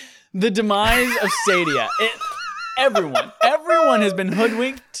seen the demise of Stadia? Everyone has been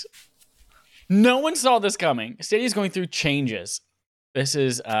hoodwinked. No one saw this coming. Stadia is going through changes. This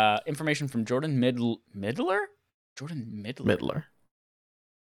is information from Jordan Middler? Jordan Middler.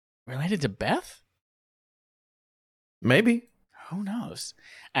 Related to Beth? Maybe. Who knows?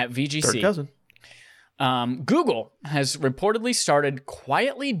 At VGC. Third cousin. Google has reportedly started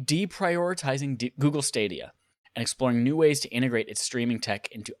quietly deprioritizing Google Stadia and exploring new ways to integrate its streaming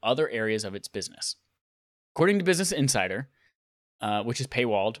tech into other areas of its business. According to Business Insider, which is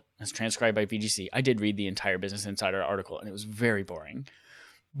paywalled, as transcribed by VGC, I did read the entire Business Insider article, and it was very boring.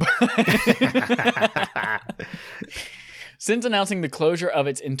 Since announcing the closure of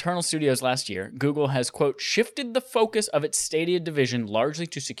its internal studios last year, Google has, quote, shifted the focus of its Stadia division largely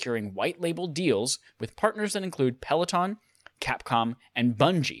to securing white-label deals with partners that include Peloton, Capcom, and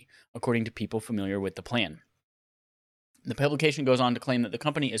Bungie, according to people familiar with the plan. The publication goes on to claim that the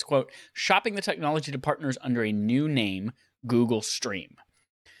company is, quote, shopping the technology to partners under a new name, Google Stream.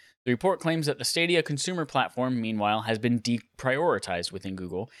 The report claims that the Stadia consumer platform, meanwhile, has been deprioritized within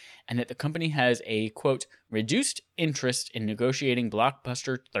Google, and that the company has a, quote, reduced interest in negotiating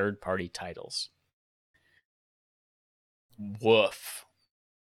blockbuster third-party titles. Woof.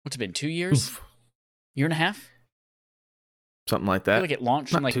 What's it been, 2 years? Oof. Year and a half? Something like I that. feel like it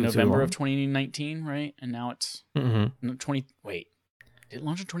launched in like November of 2019, right? And now it's 20. Wait, did it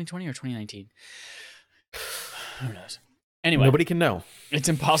launch in 2020 or 2019? Who knows? Anyway, nobody can know. It's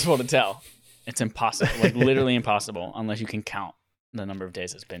impossible to tell. It's impossible, like literally impossible, unless you can count the number of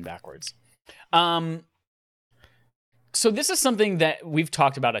days it's been backwards. So this is something that we've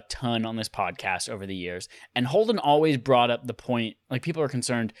talked about a ton on this podcast over the years, and Holden always brought up the point, like people are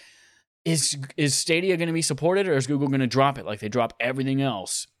concerned, is Stadia going to be supported, or is Google going to drop it like they drop everything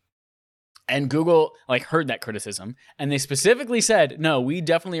else? And Google like heard that criticism, and they specifically said, no, we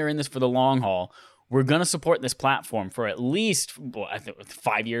definitely are in this for the long haul. We're going to support this platform for at least, I think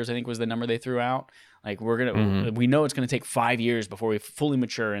 5 years, I think was the number they threw out. Like we know it's going to take 5 years before we fully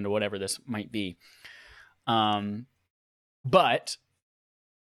mature into whatever this might be. But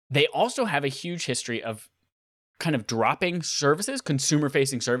they also have a huge history of kind of dropping services,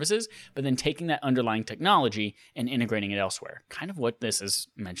 consumer-facing services, but then taking that underlying technology and integrating it elsewhere. Kind of what this is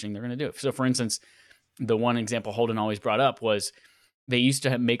mentioning they're going to do. So for instance, the one example Holden always brought up was they used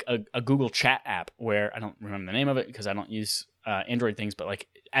to make a Google Chat app where, I don't remember the name of it because I don't use Android things, but like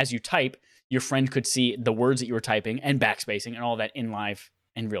as you type, your friend could see the words that you were typing and backspacing and all that in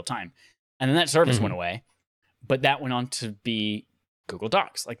real time. And then that service went away, but that went on to be Google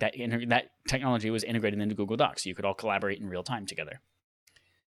Docs. Like that technology was integrated into Google Docs, so you could all collaborate in real time together.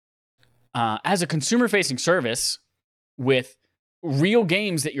 As a consumer-facing service with real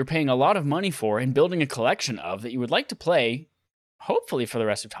games that you're paying a lot of money for and building a collection of that you would like to play hopefully for the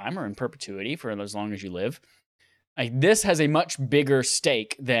rest of time or in perpetuity for as long as you live. Like, this has a much bigger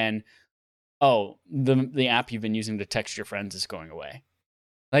stake than, oh, the app you've been using to text your friends is going away.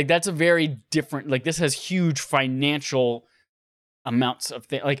 Like, that's a very different, like, this has huge financial amounts of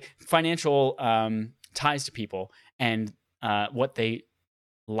like financial ties to people, and what they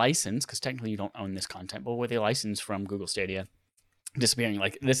license, because technically you don't own this content, but what they license from Google Stadia disappearing.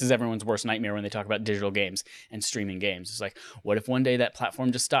 Like, this is everyone's worst nightmare when they talk about digital games and streaming games. It's like, what if one day that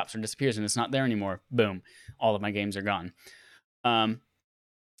platform just stops or disappears and it's not there anymore? Boom, all of my games are gone.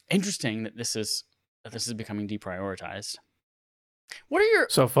 Interesting that this is becoming deprioritized. What are your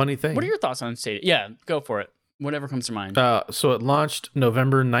funny thing? What are your thoughts on Stadia? Yeah, go for it. Whatever comes to mind. So it launched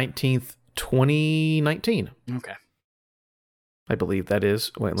November 19th, 2019. Okay. I believe that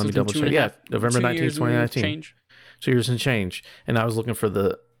is. Wait, let me double check. Yeah, November 19th, 2019. Change. 2 years and change. And I was looking for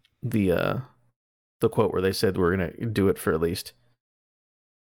the quote where they said we're going to do it for at least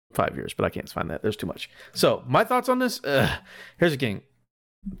 5 years, but I can't find that. There's too much. So my thoughts on this. Here's the thing.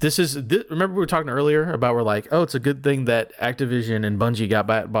 Remember we were talking earlier about, we're like, oh, it's a good thing that Activision and Bungie got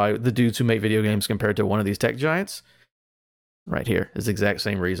bought by the dudes who make video games compared to one of these tech giants. Right here is the exact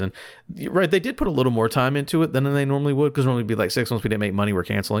same reason. Right, they did put a little more time into it than they normally would, because normally it'd be like 6 months we didn't make money, we're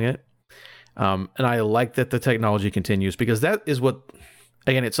canceling it. And I like that the technology continues, because that is what,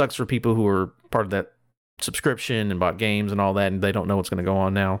 again, it sucks for people who are part of that subscription and bought games and all that, and they don't know what's going to go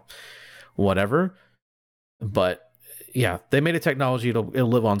on now, whatever. But yeah, they made a technology, it'll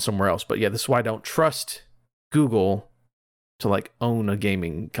live on somewhere else. But yeah, this is why I don't trust Google to like own a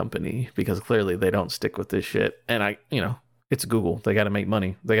gaming company, because clearly they don't stick with this shit. And it's Google. They got to make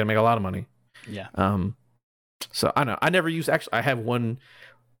money. They got to make a lot of money. Yeah. So I don't know. I never use, actually, I have one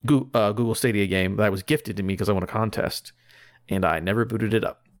Google Stadia game that was gifted to me because I won a contest, and I never booted it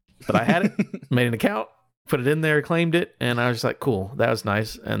up. But I had it, made an account, put it in there, claimed it, and I was just like, cool, that was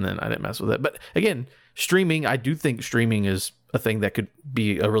nice. And then I didn't mess with it. But again, streaming, I do think streaming is a thing that could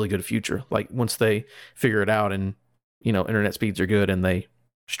be a really good future. Like, once they figure it out and, internet speeds are good and they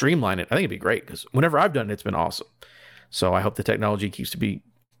streamline it, I think it'd be great, because whenever I've done it, it's been awesome. So I hope the technology keeps to be,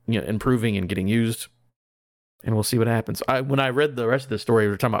 improving and getting used, and we'll see what happens. When I read the rest of the story,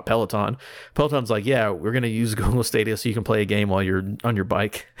 we were talking about Peloton. Peloton's like, yeah, we're going to use Google Stadia so you can play a game while you're on your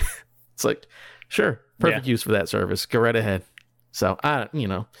bike. It's like, sure, perfect use for that service. Go right ahead. So I'm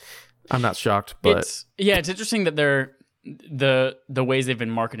not shocked, but it's interesting that they're the ways they've been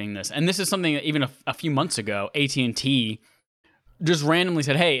marketing this. And this is something that even a few months ago, AT&T just randomly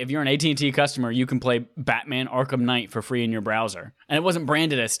said, hey, if you're an AT&T customer, you can play Batman Arkham Knight for free in your browser. And it wasn't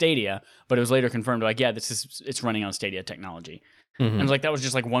branded as Stadia, but it was later confirmed, like, yeah, it's running on Stadia technology. Mm-hmm. And it was like, that was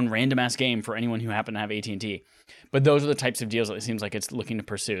just like one random ass game for anyone who happened to have AT&T. But those are the types of deals that it seems like it's looking to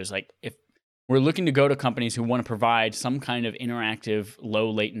pursue. It's like, if we're looking to go to companies who want to provide some kind of interactive,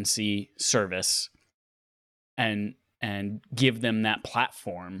 low latency service and give them that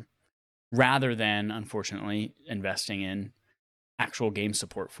platform, rather than, unfortunately, investing in actual game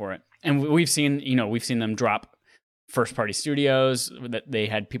support for it. And we've seen them drop first-party studios that they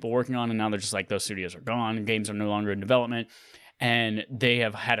had people working on, and now they're just like, those studios are gone, games are no longer in development, and they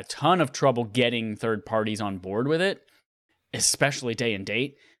have had a ton of trouble getting third parties on board with it, especially day and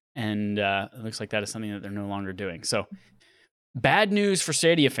date. And it looks like that is something that they're no longer doing. So, bad news for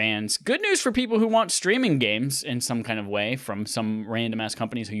Stadia fans. Good news for people who want streaming games in some kind of way from some random-ass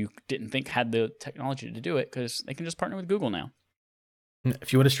companies who you didn't think had the technology to do it, because they can just partner with Google now.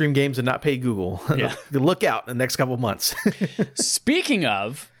 If you want to stream games and not pay Google, look out in the next couple of months. Speaking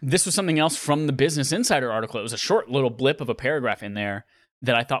of, this was something else from the Business Insider article. It was a short little blip of a paragraph in there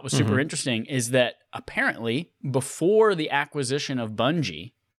that I thought was super interesting, is that apparently before the acquisition of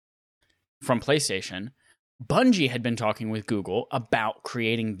Bungie from PlayStation, Bungie had been talking with Google about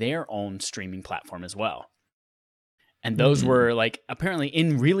creating their own streaming platform as well. And those were like apparently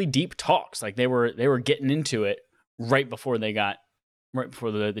in really deep talks. Like they were getting into it right before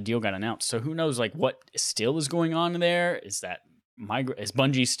the deal got announced. So who knows like what still is going on there? Is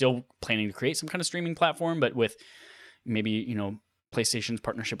Bungie still planning to create some kind of streaming platform, but with maybe, PlayStation's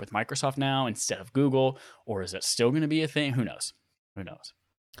partnership with Microsoft now instead of Google, or is that still going to be a thing? Who knows?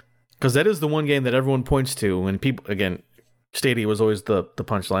 Because that is the one game that everyone points to when people, again, Stadia was always the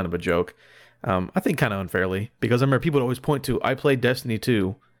punchline of a joke. I think kind of unfairly, because I remember people would always point to, I played Destiny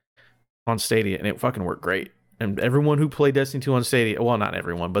 2 on Stadia and it fucking worked great. And everyone who played Destiny 2 on Stadia, well, not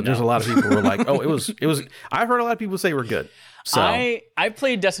everyone, but there's a lot of people who were like, oh, it was. I've heard a lot of people say we're good. So I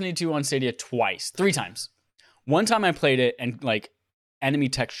played Destiny 2 on Stadia 3 times. One time I played it and like enemy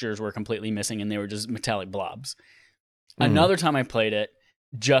textures were completely missing and they were just metallic blobs. Another time I played it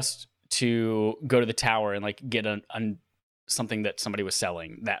just to go to the tower and like get a something that somebody was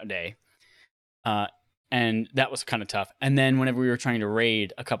selling that day. And that was kind of tough. And then whenever we were trying to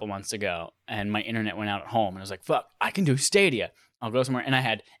raid a couple months ago and my internet went out at home and I was like, fuck, I can do Stadia. I'll go somewhere. And I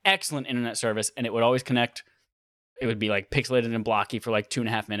had excellent internet service and it would always connect. It would be like pixelated and blocky for like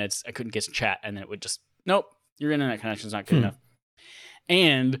 2.5 minutes. I couldn't get to chat. And then it would just, nope, your internet connection's not good enough.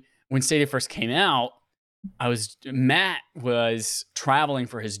 And when Stadia first came out, Matt was traveling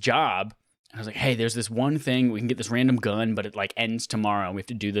for his job. I was like, hey, there's this one thing. We can get this random gun, but it like ends tomorrow. We have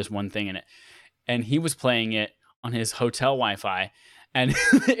to do this one thing in it. And he was playing it on his hotel Wi-Fi. And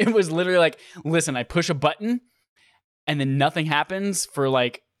it was literally like, listen, I push a button and then nothing happens for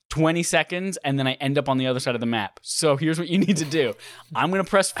like 20 seconds. And then I end up on the other side of the map. So here's what you need to do. I'm going to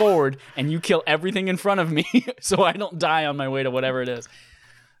press forward and you kill everything in front of me so I don't die on my way to whatever it is.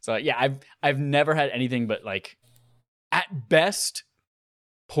 So yeah, I've never had anything but like, at best,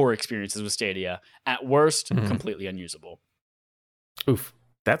 poor experiences with Stadia. At worst, completely unusable. Oof.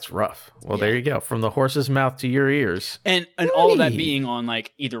 That's rough. Well, there you go. From the horse's mouth to your ears. And all of that being on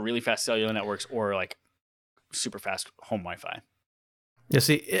like either really fast cellular networks or like super fast home Wi-Fi. Yeah,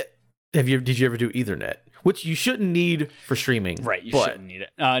 see, did you ever do Ethernet? Which you shouldn't need for streaming. Right, you shouldn't need it.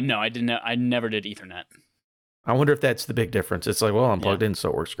 No, I didn't. I never did Ethernet. I wonder if that's the big difference. It's like, well, I'm plugged in, so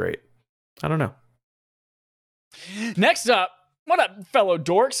it works great. I don't know. Next up, what up, fellow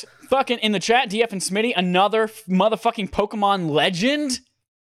dorks? Fucking in the chat, DF and Smitty, another motherfucking Pokemon legend.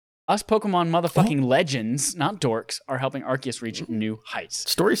 Us Pokemon motherfucking legends, not dorks, are helping Arceus reach new heights.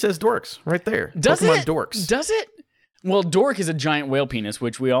 Story says dorks right there. Does Pokemon it? Dorks. Does it? Well, dork is a giant whale penis,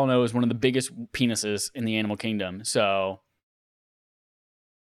 which we all know is one of the biggest penises in the animal kingdom. So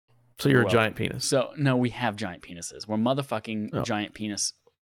you're a giant penis. So, no, we have giant penises. We're motherfucking giant penis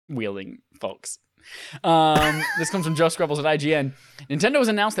wielding folks. This comes from Joe Scrubbles at IGN. Nintendo has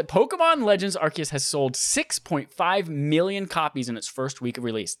announced that Pokemon Legends Arceus has sold 6.5 million copies in its first week of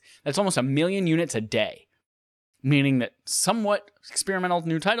release. That's almost 1 million units a day, meaning that somewhat experimental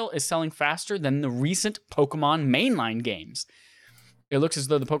new title is selling faster than the recent Pokemon mainline games. It looks as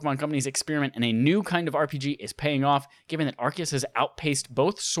though the Pokemon Company's experiment in a new kind of RPG is paying off, given that Arceus has outpaced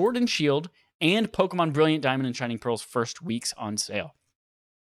both Sword and Shield and Pokemon Brilliant Diamond and Shining Pearl's first weeks on sale.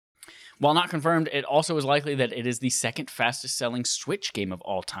 While not confirmed, it also is likely that it is the second fastest selling Switch game of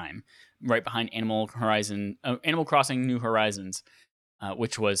all time, right behind Animal Crossing New Horizons,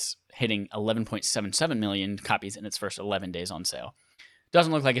 which was hitting 11.77 million copies in its first 11 days on sale.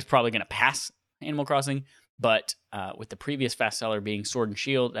 Doesn't look like it's probably going to pass Animal Crossing, but with the previous fast seller being Sword and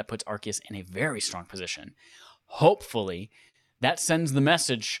Shield, that puts Arceus in a very strong position. Hopefully, that sends the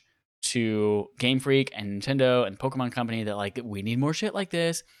message to Game Freak and Nintendo and Pokemon Company that like we need more shit like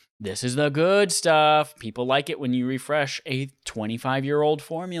this. This is the good stuff. People like it when you refresh a 25-year-old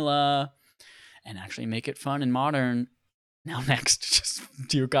formula and actually make it fun and modern. Now next, just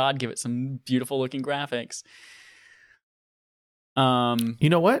dear God, give it some beautiful looking graphics. You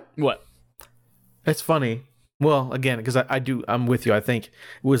know what? What? It's funny. Well, again, because I'm with you. I think it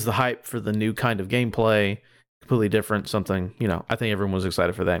was the hype for the new kind of gameplay, completely different, something, I think everyone was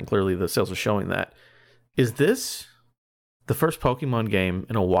excited for that, and clearly the sales are showing that. Is this the first Pokemon game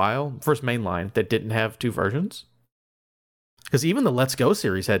in a while, first mainline, that didn't have two versions? Because even the Let's Go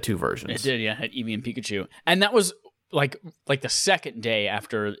series had two versions. It did, yeah. It had Eevee and Pikachu. And that was like the second day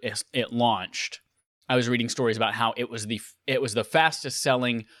after it launched. I was reading stories about how it was the fastest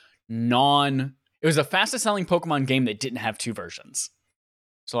selling Pokemon game that didn't have two versions.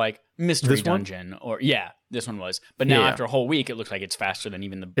 So like Mystery Dungeon this one was. But now after a whole week, it looks like it's faster than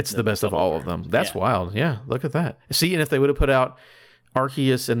even the... It's the best of all of them. That's wild. Yeah, look at that. See, and if they would have put out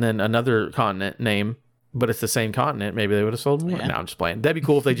Arceus and then another continent name, but it's the same continent, maybe they would have sold more. Yeah. No, I'm just playing. That'd be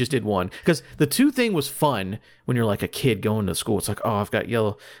cool if they just did one. Because the two thing was fun when you're like a kid going to school. It's like, oh, I've got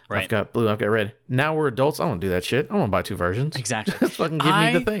yellow, I've got blue, I've got red. Now we're adults. I don't do that shit. I don't want to buy two versions. Exactly. Just fucking give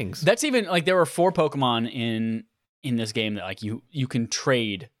me the things. That's even like there were 4 Pokemon in this game that like you can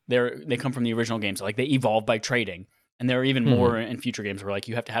trade. They come from the original game, so like they evolve by trading. And there are even more in future games where like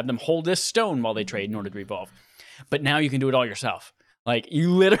you have to have them hold this stone while they trade in order to evolve. But now you can do it all yourself. Like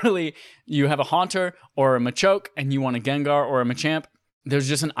you have a Haunter or a Machoke and you want a Gengar or a Machamp. There's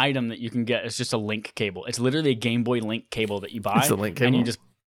just an item that you can get. It's just a link cable. It's literally a Game Boy Link cable that you buy. It's a link cable. And you just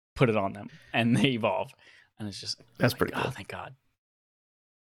put it on them and they evolve. And it's just... That's pretty cool. Oh, thank God.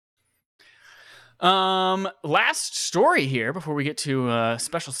 Last story here before we get to a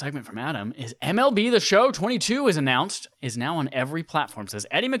special segment from Adam is MLB The Show 22 is announced, is now on every platform, says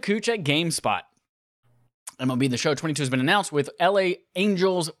Eddie McCooch at GameSpot. MLB The Show 22 has been announced with LA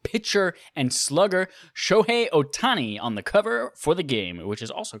Angels pitcher and slugger Shohei Ohtani on the cover for the game, which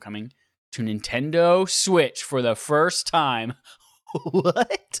is also coming to Nintendo Switch for the first time.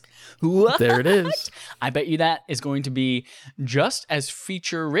 What? There it is. I bet you that is going to be just as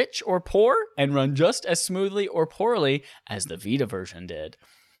feature rich or poor and run just as smoothly or poorly as the Vita version did.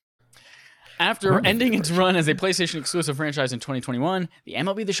 After ending its run as a PlayStation exclusive franchise in 2021, the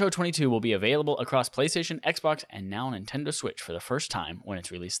MLB The Show 22 will be available across PlayStation, Xbox, and now Nintendo Switch for the first time when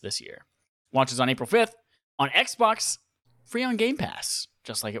it's released this year. Launches on April 5th on Xbox, free on Game Pass,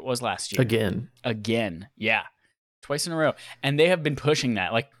 just like it was last year. Again, yeah. Twice in a row. And they have been pushing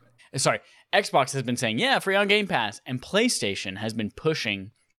that. Xbox has been saying, yeah, free on Game Pass. And PlayStation has been pushing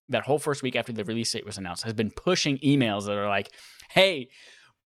that whole first week after the release date was announced, has been pushing emails that are like, hey,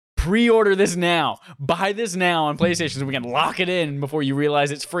 pre-order this now. Buy this now on PlayStation so we can lock it in before you realize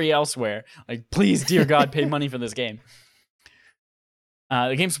it's free elsewhere. Like, please, dear God, pay money for this game.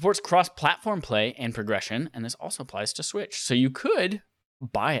 The game supports cross-platform play and progression, and this also applies to Switch. So you could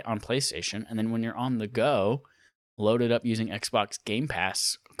buy it on PlayStation, and then when you're on the go, load it up using Xbox Game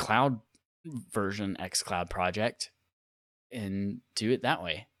Pass cloud version xCloud project and do it that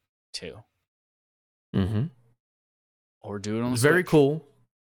way too. Mm-hmm. Or do it on the It's very Switch. cool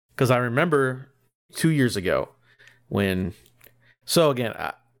because I remember 2 years ago when. So again,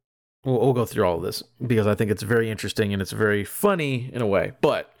 we'll go through all of this because I think it's very interesting and it's very funny in a way.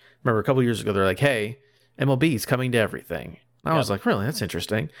 But remember a couple of years ago, they're like, "Hey, MLB is coming to everything." I was like, really? That's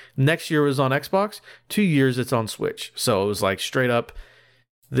interesting. Next year was on Xbox. 2 years, it's on Switch. So it was like straight up,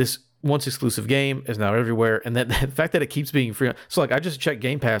 this once exclusive game is now everywhere. And then the fact that it keeps being free. So like, I just checked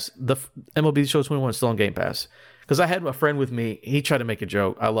Game Pass. The MLB Show 21 is still on Game Pass. Because I had a friend with me. He tried to make a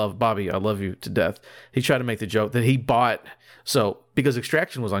joke. I love Bobby. I love you to death. He tried to make the joke that he bought. So because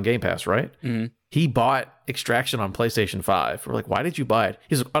Extraction was on Game Pass, right? Mm-hmm. He bought Extraction on PlayStation 5. We're like, why did you buy it?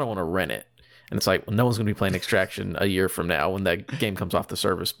 He's like, I don't want to rent it. And it's like, well, no one's going to be playing Extraction a year from now when that game comes off the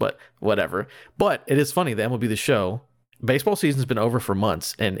service, but whatever. But it is funny, the MLB The Show, baseball season's been over for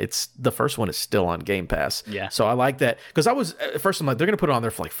months, and it's the first one is still on Game Pass. Yeah. So I like that. Because at first I'm like, they're going to put it on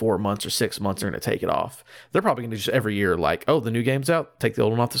there for like 4 months or 6 months. They're going to take it off. They're probably going to just every year like, oh, the new game's out, take the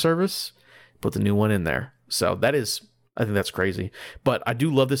old one off the service, put the new one in there. So I think that's crazy. But I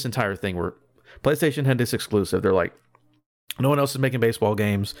do love this entire thing where PlayStation had this exclusive. They're like, no one else is making baseball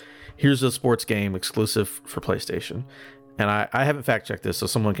games. Here's a sports game exclusive for PlayStation. And I haven't fact checked this, so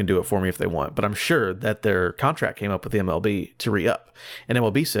someone can do it for me if they want. But I'm sure that their contract came up with the MLB to re-up. And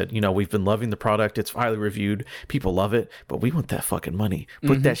MLB said, we've been loving the product. It's highly reviewed. People love it. But we want that fucking money.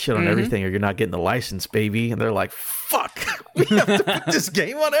 Put that shit on everything or you're not getting the license, baby. And they're like, fuck. We have to put this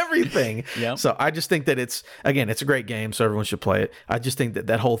game on everything. Yep. So I just think that it's a great game, so everyone should play it. I just think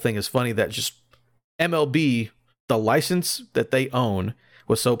that whole thing is funny that just MLB, the license that they own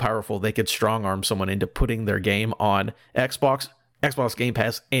was so powerful they could strong arm someone into putting their game on Xbox Game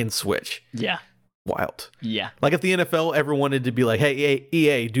Pass, and Switch. Yeah. Wild. Yeah. Like if the NFL ever wanted to be like, hey,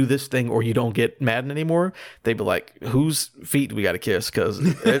 EA, do this thing or you don't get Madden anymore, they'd be like, whose feet do we got to kiss? Because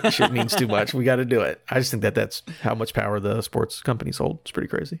that shit means too much. We got to do it. I just think that's how much power the sports companies hold. It's pretty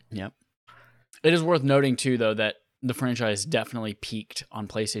crazy. Yep. It is worth noting, too, though, that the franchise definitely peaked on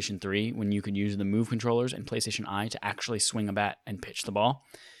PlayStation 3 when you could use the Move controllers and PlayStation Eye to actually swing a bat and pitch the ball.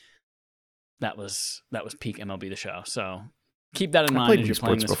 That was peak MLB The Show. So keep that in mind as you're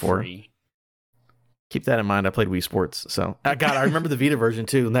playing this free. Keep that in mind. I played Wii Sports. So I remember the Vita version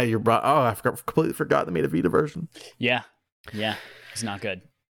too. Now you're completely forgot they made a Vita version. Yeah. Yeah. It's not good.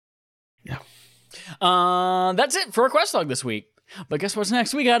 Yeah. That's it for Request Log this week. But guess what's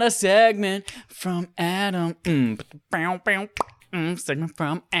next? We got a segment from Adam. Segment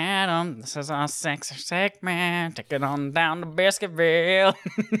from Adam. This is our sexy segment. Take it on down to Biscuitville.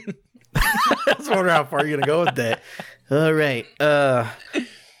 I was wondering how far you're going to go with that. All right.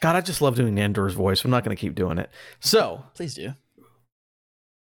 God, I just love doing Nandor's voice. I'm not going to keep doing it. So. Please do.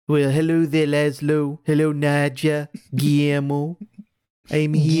 Well, hello there, Laszlo. Hello, Nadja. Guillermo.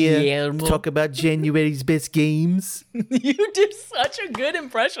 I'm here to talk about January's best games. You did such a good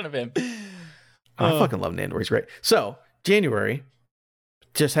impression of him. I fucking love Nandor. He's great. So, January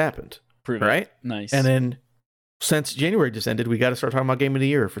just happened. Prove it. Right? Nice. And then, since January just ended, we got to start talking about Game of the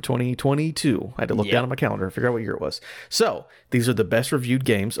Year for 2022. I had to look down at my calendar and figure out what year it was. So, these are the best reviewed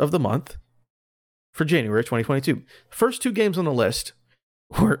games of the month for January 2022. First two games on the list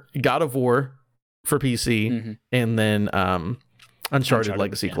were God of War for PC and then Uncharted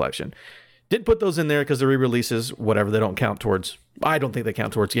Legacy Collection. Didn't put those in there because the re-releases, whatever, they don't count towards. I don't think they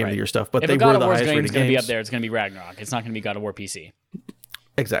count towards Game of the Year stuff, but if they God were of the War's highest rated game's going to be up there, it's going to be Ragnarok. It's not going to be God of War PC.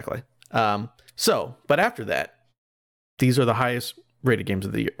 Exactly. But after that, these are the highest rated games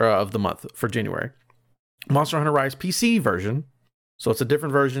of the year, of the month for January. Monster Hunter Rise PC version, So it's a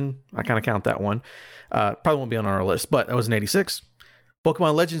different version. I kind of count that one. Probably won't be on our list, but that was an 86.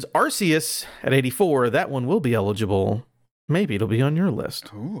 Pokemon Legends Arceus at 84. That one will be eligible. Maybe it'll be on your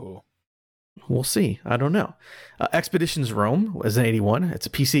list. Ooh. We'll see. I don't know. Expeditions Rome was an 81. It's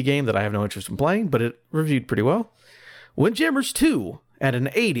a PC game that I have no interest in playing, but it reviewed pretty well. Windjammers 2 at an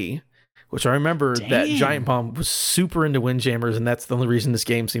 80, which I remember that Giant Bomb was super into Windjammers, and that's the only reason this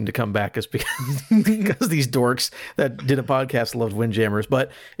game seemed to come back is because these dorks that did a podcast loved Windjammers.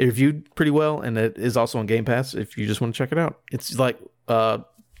 But it reviewed pretty well, and it is also on Game Pass if you just want to check it out. It's like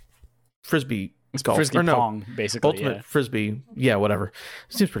Frisbee. It's golf. Frisbee Pong, basically. Ultimate Frisbee. Yeah, whatever.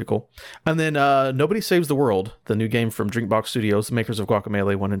 Seems pretty cool. And then Nobody Saves the World, the new game from Drinkbox Studios, the makers of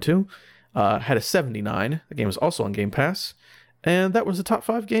Guacamelee 1 and 2, had a 79. The game was also on Game Pass. And that was the top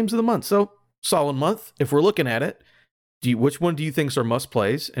 5 games of the month. So, solid month. If we're looking at it, which one do you think are must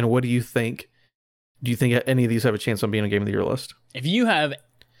plays? And what do you think? Do you think any of these have a chance on being a Game of the Year list? If you have,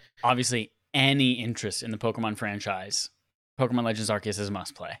 obviously, any interest in the Pokemon franchise, Pokemon Legends Arceus is a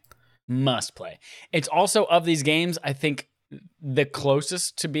must play. Must play. It's also, of these games, I think the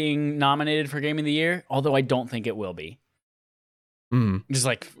closest to being nominated for Game of the Year, although I don't think it will be. Just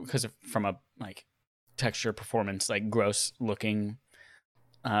like because from a like texture, performance, like gross looking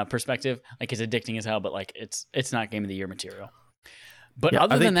perspective, like it's addicting as hell, but like it's not Game of the Year material. But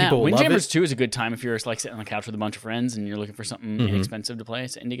other than that, Windjammers 2 is a good time if you're like sitting on the couch with a bunch of friends and you're looking for something inexpensive to play.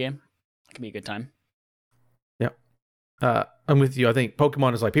 It's an indie game. It can be a good time. I'm with you. I think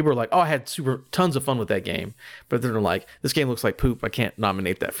Pokemon is like, people are like, oh, I had tons of fun with that game. But they're like, this game looks like poop. I can't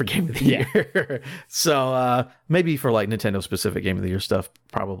nominate that for Game of the Year. So maybe for like Nintendo specific Game of the Year stuff,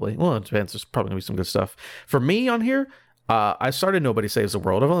 probably. Well, it depends. There's probably going to be some good stuff. For me on here, I started Nobody Saves the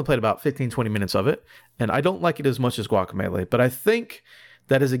World. I've only played about 15, 20 minutes of it. And I don't like it as much as Guacamelee. But I think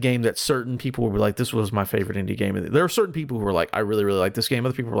that is a game that certain people were like, this was my favorite indie game. There are certain people who were like, I really, really like this game.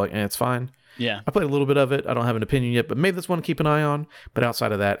 Other people were like, it's fine. Yeah. I played a little bit of it. I don't have an opinion yet, but maybe that's one to keep an eye on. But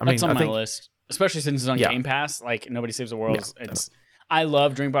outside of that, that's on my list, especially since it's on Game Pass. Like Nobody Saves the World. I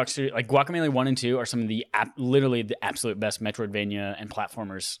love Dreambox Studio. Like Guacamelee 1 and 2 are some of the literally the absolute best Metroidvania and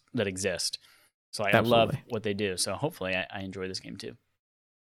platformers that exist. So I love what they do. So hopefully I enjoy this game too.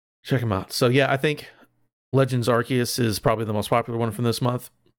 Check them out. So yeah, I think Legends Arceus is probably the most popular one from this month.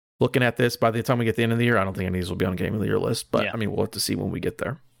 Looking at this, by the time we get to the end of the year, I don't think any of these will be on Game of the Year list. But I mean, we'll have to see when we get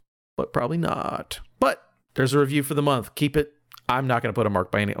there. But probably not. But there's a review for the month. Keep it. I'm not going to put a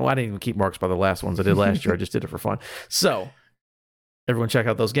mark by any. Oh, I didn't even keep marks by the last ones I did last year. I just did it for fun. So everyone check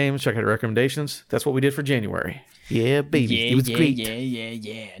out those games. Check out our recommendations. That's what we did for January. Yeah, baby. It was great.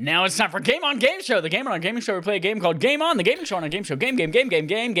 Yeah. Now it's time for Game On Game Show. The Game On Gaming Show, we play a game called Game On. The Gaming Show on a game show. Game.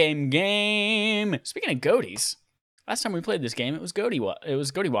 Speaking of Goaties, last time we played this game, it was Goaty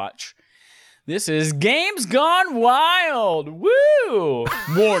Watch. This is Games Gone Wild. Woo!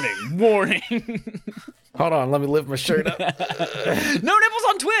 Warning. Hold on, let me lift my shirt up. No nipples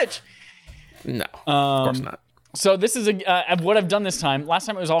on Twitch. No, of course not. So this is what I've done this time. Last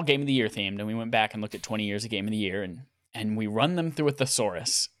time it was all Game of the Year themed, and we went back and looked at 20 years of Game of the Year, and we run them through a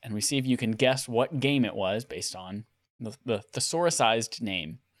thesaurus, and we see if you can guess what game it was based on the thesaurusized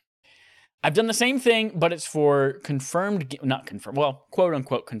name. I've done the same thing, but it's for quote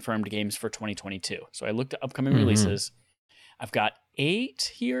unquote confirmed games for 2022. So I looked at upcoming releases. I've got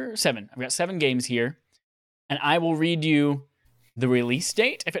 7. I've got 7 games here, and I will read you the release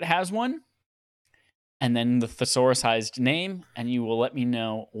date if it has one, and then the thesaurusized name, and you will let me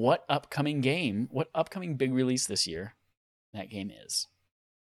know what upcoming big release this year that game is.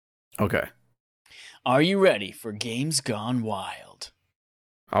 Okay. Are you ready for Games Gone Wild?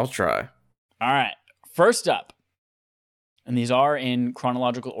 I'll try. All right, first up, and these are in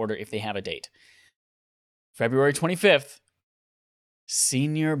chronological order if they have a date. February 25th,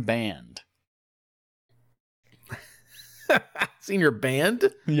 Senior Band. Senior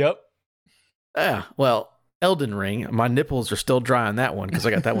Band? Yep. Well, Elden Ring. My nipples are still dry on that one because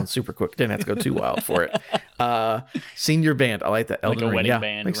I got that one super quick. Didn't have to go too wild for it. Senior Band. I like that. Elden Ring. Wedding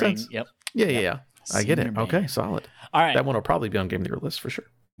band. Makes ring. sense. Yep. Yeah. I get it. Band. Okay, solid. All right. That one will probably be on Game of the Year list for sure.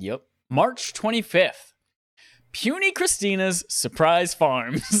 Yep. March 25th, Puny Christina's Surprise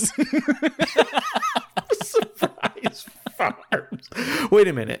Farms. Surprise Farms. Wait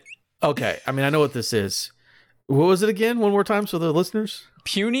a minute. Okay, I mean, I know what this is. What was it again? One more time so the listeners?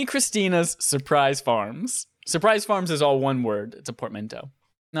 Puny Christina's Surprise Farms. Surprise Farms is all one word. It's a portmanteau.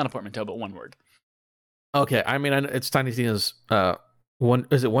 Not a portmanteau, but one word. Okay, I mean, it's Tiny Tina's...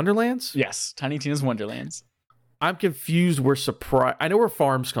 is it Wonderlands? Yes, Tiny Tina's Wonderlands. I'm confused where surprise... I know where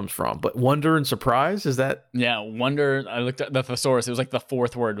farms comes from, but wonder and surprise, is that... Yeah, wonder... I looked at the thesaurus. It was like the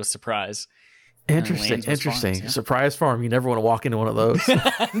fourth word was surprise. Interesting. Lands was farms, yeah. Surprise farm. You never want to walk into one of those.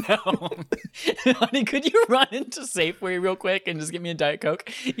 No. Honey, could you run into Safeway real quick and just get me a Diet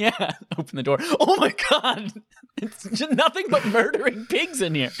Coke? Yeah. Open the door. Oh my God. It's just nothing but murdering pigs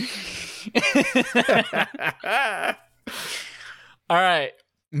in here. All right.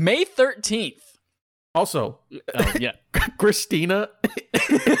 May 13th. Also, Yeah. Christina.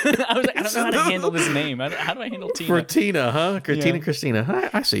 I was like, I don't know how to handle this name. How do I handle Tina? For Tina, huh? Yeah. Christina.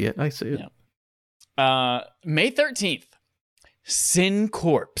 I see it. Yeah. May 13th. Sin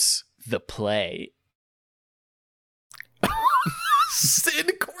Corpse, the play. Sin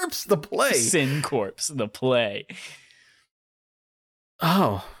Corpse, the play. Sin Corpse, the play.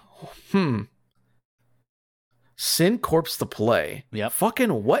 Oh. Sin Corpse, the play. Yep.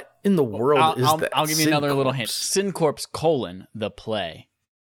 Fucking what in the world is that? I'll give you Sin another little Corpse? hint. Sin Corpse, the play.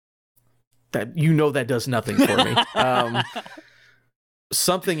 That that does nothing for me.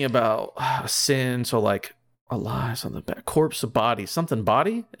 Something about sin, so like a lie, something bad. Corpse, a body, something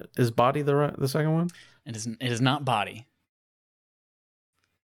body. Is body the second one? It is not body.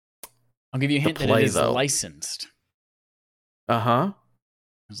 I'll give you a hint that play, it is though. licensed. Uh-huh.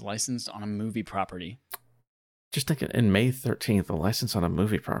 It was licensed on a movie property. Just thinking in May 13th, a license on a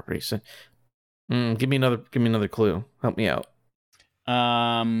movie property. So, give me another clue. Help me out.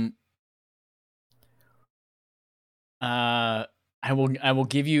 I will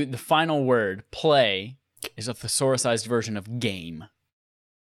give you the final word. Play is a thesaurusized version of game.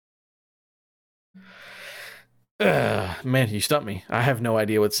 Man, you stumped me. I have no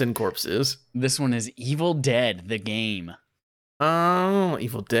idea what Sin Corpse is. This one is Evil Dead, the game. Oh,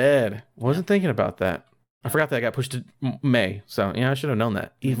 Evil Dead. Wasn't thinking about that. I forgot that got pushed to May. So, yeah, I should have known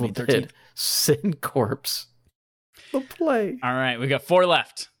that. Evil May 13th. Dead. Sin Corpse. The play. All right, we got 4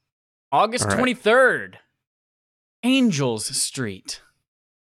 left. August 23rd. Angels Street.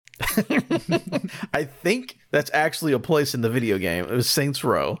 I think that's actually a place in the video game. It was Saints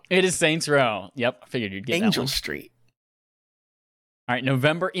Row. It is Saints Row. Yep, I figured you'd get that Angel one. Street. All right,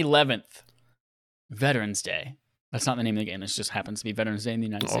 November 11th. Veterans Day. That's not the name of the game. This just happens to be Veterans Day in the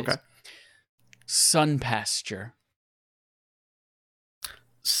United States. Okay. Sun Pasture.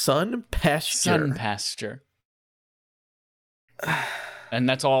 Sun Pasture. Sun Pasture. And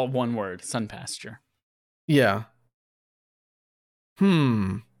that's all one word. Sun Pasture. Yeah.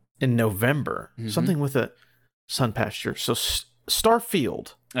 In November. Mhm. Something with a Sun Pasture. So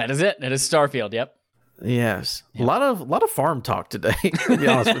Starfield. That is it. That is Starfield. Yep. Yes. Yep. A lot of farm talk today, to be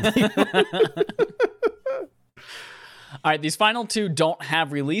honest with you. All right, these final 2 don't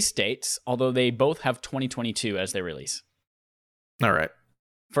have release dates, although they both have 2022 as their release. All right.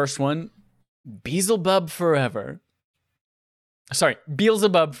 First one, Beelzebub Forever. Sorry,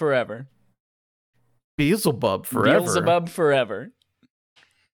 Beelzebub Forever. Beelzebub Forever. Beelzebub Forever.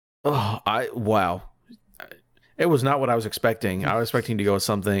 Oh, wow. It was not what I was expecting. I was expecting to go with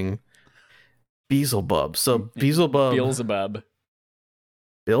something Beelzebub. So Beelzebub.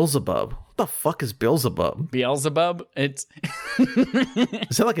 Beelzebub. What the fuck is Beelzebub? Beelzebub? It's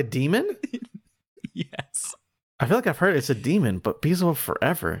Is that like a demon? yes. I feel like I've heard it's a demon, but Beelzebub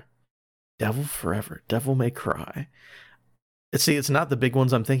Forever. Devil Forever. Devil May Cry. See, it's not the big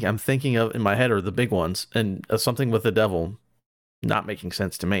ones I'm thinking. I'm thinking of in my head are the big ones, and something with the devil not making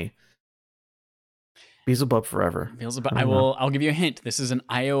sense to me. Beelzebub Forever. Beelzebub. I'll give you a hint. This is an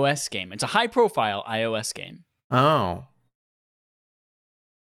iOS game. It's a high-profile iOS game. Oh.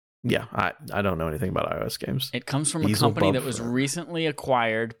 Yeah, I don't know anything about iOS games. It comes from a Beelzebub company that was Forever. recently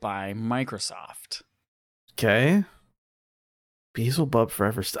acquired by Microsoft. Okay. Beelzebub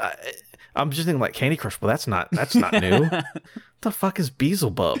Forever. I'm just thinking like Candy Crush, but that's not new. What the fuck is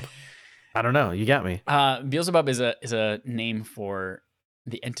Beelzebub? I don't know. You got me. Beelzebub is a name for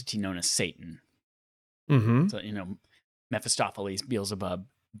the entity known as Satan. Mm-hmm. So, Mephistopheles, Beelzebub,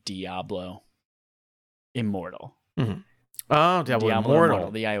 Diablo, Immortal. Mm-hmm. Oh, Diablo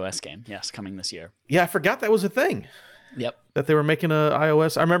Immortal. The iOS game. Yes, coming this year. Yeah, I forgot that was a thing. Yep. That they were making a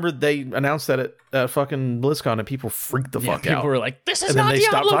iOS. I remember they announced that at fucking BlizzCon and people freaked the fuck People out. were like, this is And then not they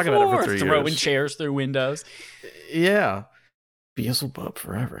stopped Diablo talking about it for 4! 3 Throwing years. chairs through windows. Yeah. Beelzebub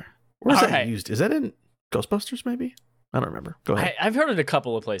Forever. Where's All that right. used? Is that in Ghostbusters maybe? I don't remember. Go ahead. I've heard it a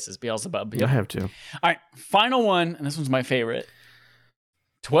couple of places, Beelzebub. Yep. I have to. All right, final one, and this one's my favorite.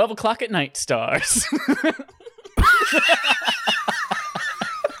 12 o'clock at night stars.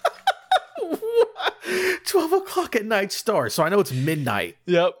 12 o'clock at night stars. So I know it's midnight.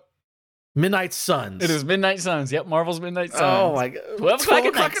 Yep. Midnight Suns. It is Midnight Suns. Yep, Marvel's Midnight Suns. Oh my god. 12 o'clock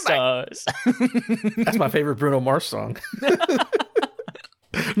at night stars. That's my favorite Bruno Mars song.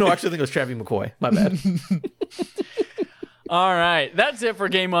 No, actually, I think it was Travie McCoy. My bad. All right, that's it for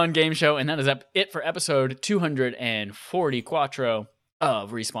Game On Game Show, and that is it for episode 244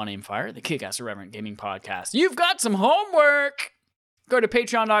 of Respawn Aim Fire, the Kick-Ass Irreverent Gaming Podcast. You've got some homework. Go to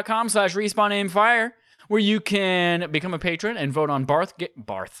patreon.com/Respawn Aim Fire, where you can become a patron and vote on Barf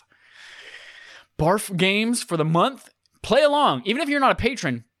games for the month. Play along. Even if you're not a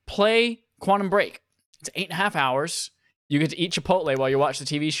patron, play Quantum Break. It's 8.5 hours. You get to eat Chipotle while you watch the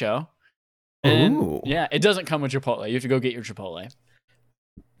TV show. And Ooh. yeah, it doesn't come with Chipotle. You have to go get your Chipotle.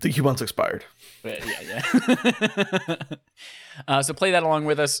 The coupon's expired. But yeah. So play that along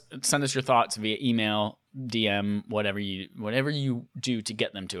with us. Send us your thoughts via email, DM, whatever you do to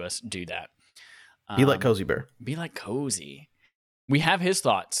get them to us. Do that. Be like Cozy Bear. Be like Cozy. We have his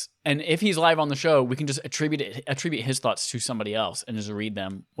thoughts, and if he's live on the show, we can just attribute his thoughts to somebody else and just read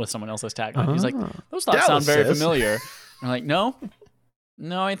them with someone else's tagline. He's like, "Those thoughts sound very familiar." I'm like, "No,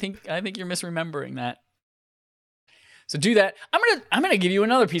 I think you're misremembering that." So do that. I'm gonna give you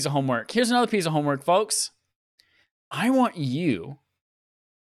another piece of homework. Here's another piece of homework, folks. I want you.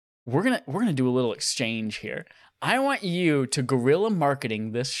 We're gonna do a little exchange here. I want you to guerrilla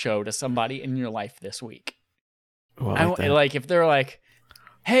marketing this show to somebody in your life this week. Well, like if they're like,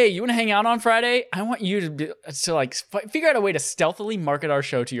 "Hey, you want to hang out on Friday?" I want you to figure out a way to stealthily market our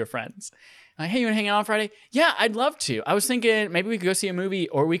show to your friends. Like, "Hey, you want to hang out on Friday?" "Yeah, I'd love to. I was thinking maybe we could go see a movie,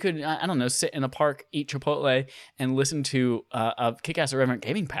 or we could, I don't know, sit in a park, eat Chipotle, and listen to a Kick-Ass Irreverent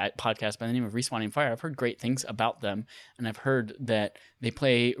Gaming podcast by the name of Respawn Aim Fire. I've heard great things about them, and I've heard that they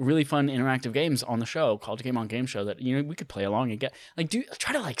play really fun interactive games on the show called Game On Game Show that we could play along and get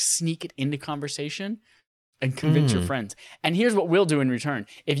try to sneak it into conversation." And convince your friends. And here's what we'll do in return.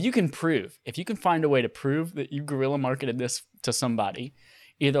 If you can find a way to prove that you guerrilla marketed this to somebody,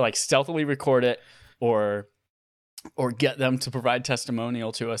 either stealthily record it or get them to provide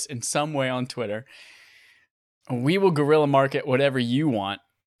testimonial to us in some way on Twitter, we will guerrilla market whatever you want,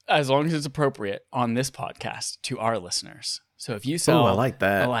 as long as it's appropriate, on this podcast to our listeners. So if you sell, I like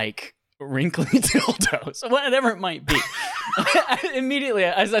that. Wrinkly dildos, whatever it might be. Immediately,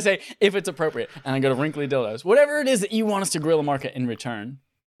 as I say, if it's appropriate, and I go to wrinkly dildos, whatever it is that you want us to guerrilla market in return,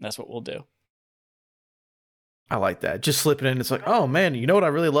 that's what we'll do. I like that. Just slip it in. It's like, oh man, you know what I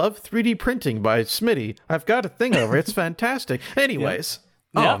really love? 3D printing by Smitty. I've got a thing over. It's fantastic. Anyways.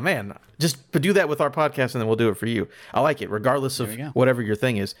 Yeah. Oh man, just do that with our podcast and then we'll do it for you. I like it, regardless of whatever your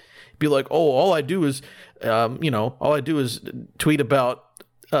thing is. Be like, oh, all I do is tweet about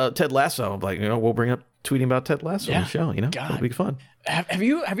Ted Lasso. I'm like, we'll bring up tweeting about Ted Lasso on the show. It'll be fun. Have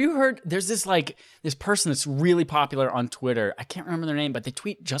you heard? There's this this person that's really popular on Twitter. I can't remember their name, but they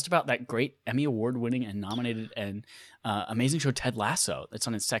tweet just about that great Emmy Award-winning and nominated and amazing show Ted Lasso. That's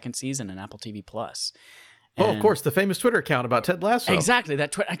on its second season in Apple TV Plus. Oh, of course, the famous Twitter account about Ted Lasso. Exactly.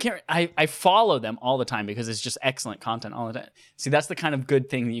 That I follow them all the time because it's just excellent content all the time. See, that's the kind of good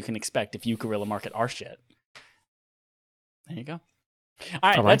thing that you can expect if you guerrilla market our shit. There you go.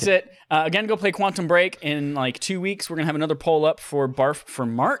 All right, that's it. Again, go play Quantum Break in 2 weeks. We're going to have another poll up for Barf for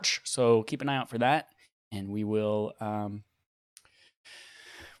March, so keep an eye out for that, and we will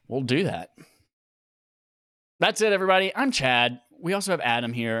we'll do that. That's it, everybody. I'm Chad. We also have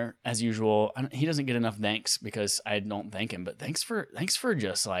Adam here, as usual. He doesn't get enough thanks because I don't thank him, but thanks for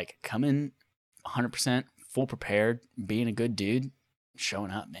just coming 100% full prepared, being a good dude, showing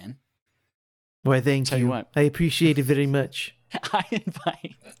up, man. Well, thank you. I appreciate it very much. I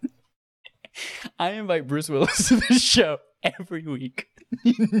invite Bruce Willis to the show every week.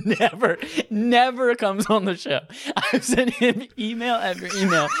 He never comes on the show. I've sent him email after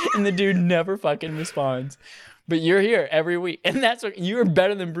email, and the dude never fucking responds. But you're here every week, and that's what you're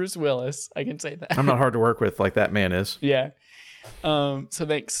better than Bruce Willis. I can say that. I'm not hard to work with like that man is. Yeah. So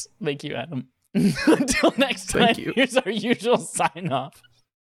thank you, Adam. Until next time, here's our usual sign off.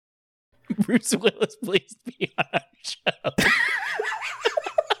 Bruce Willis, please be on our show.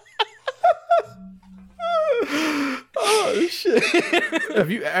 Oh shit! Have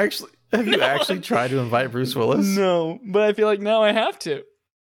you actually tried to invite Bruce Willis? No, but I feel like now I have to.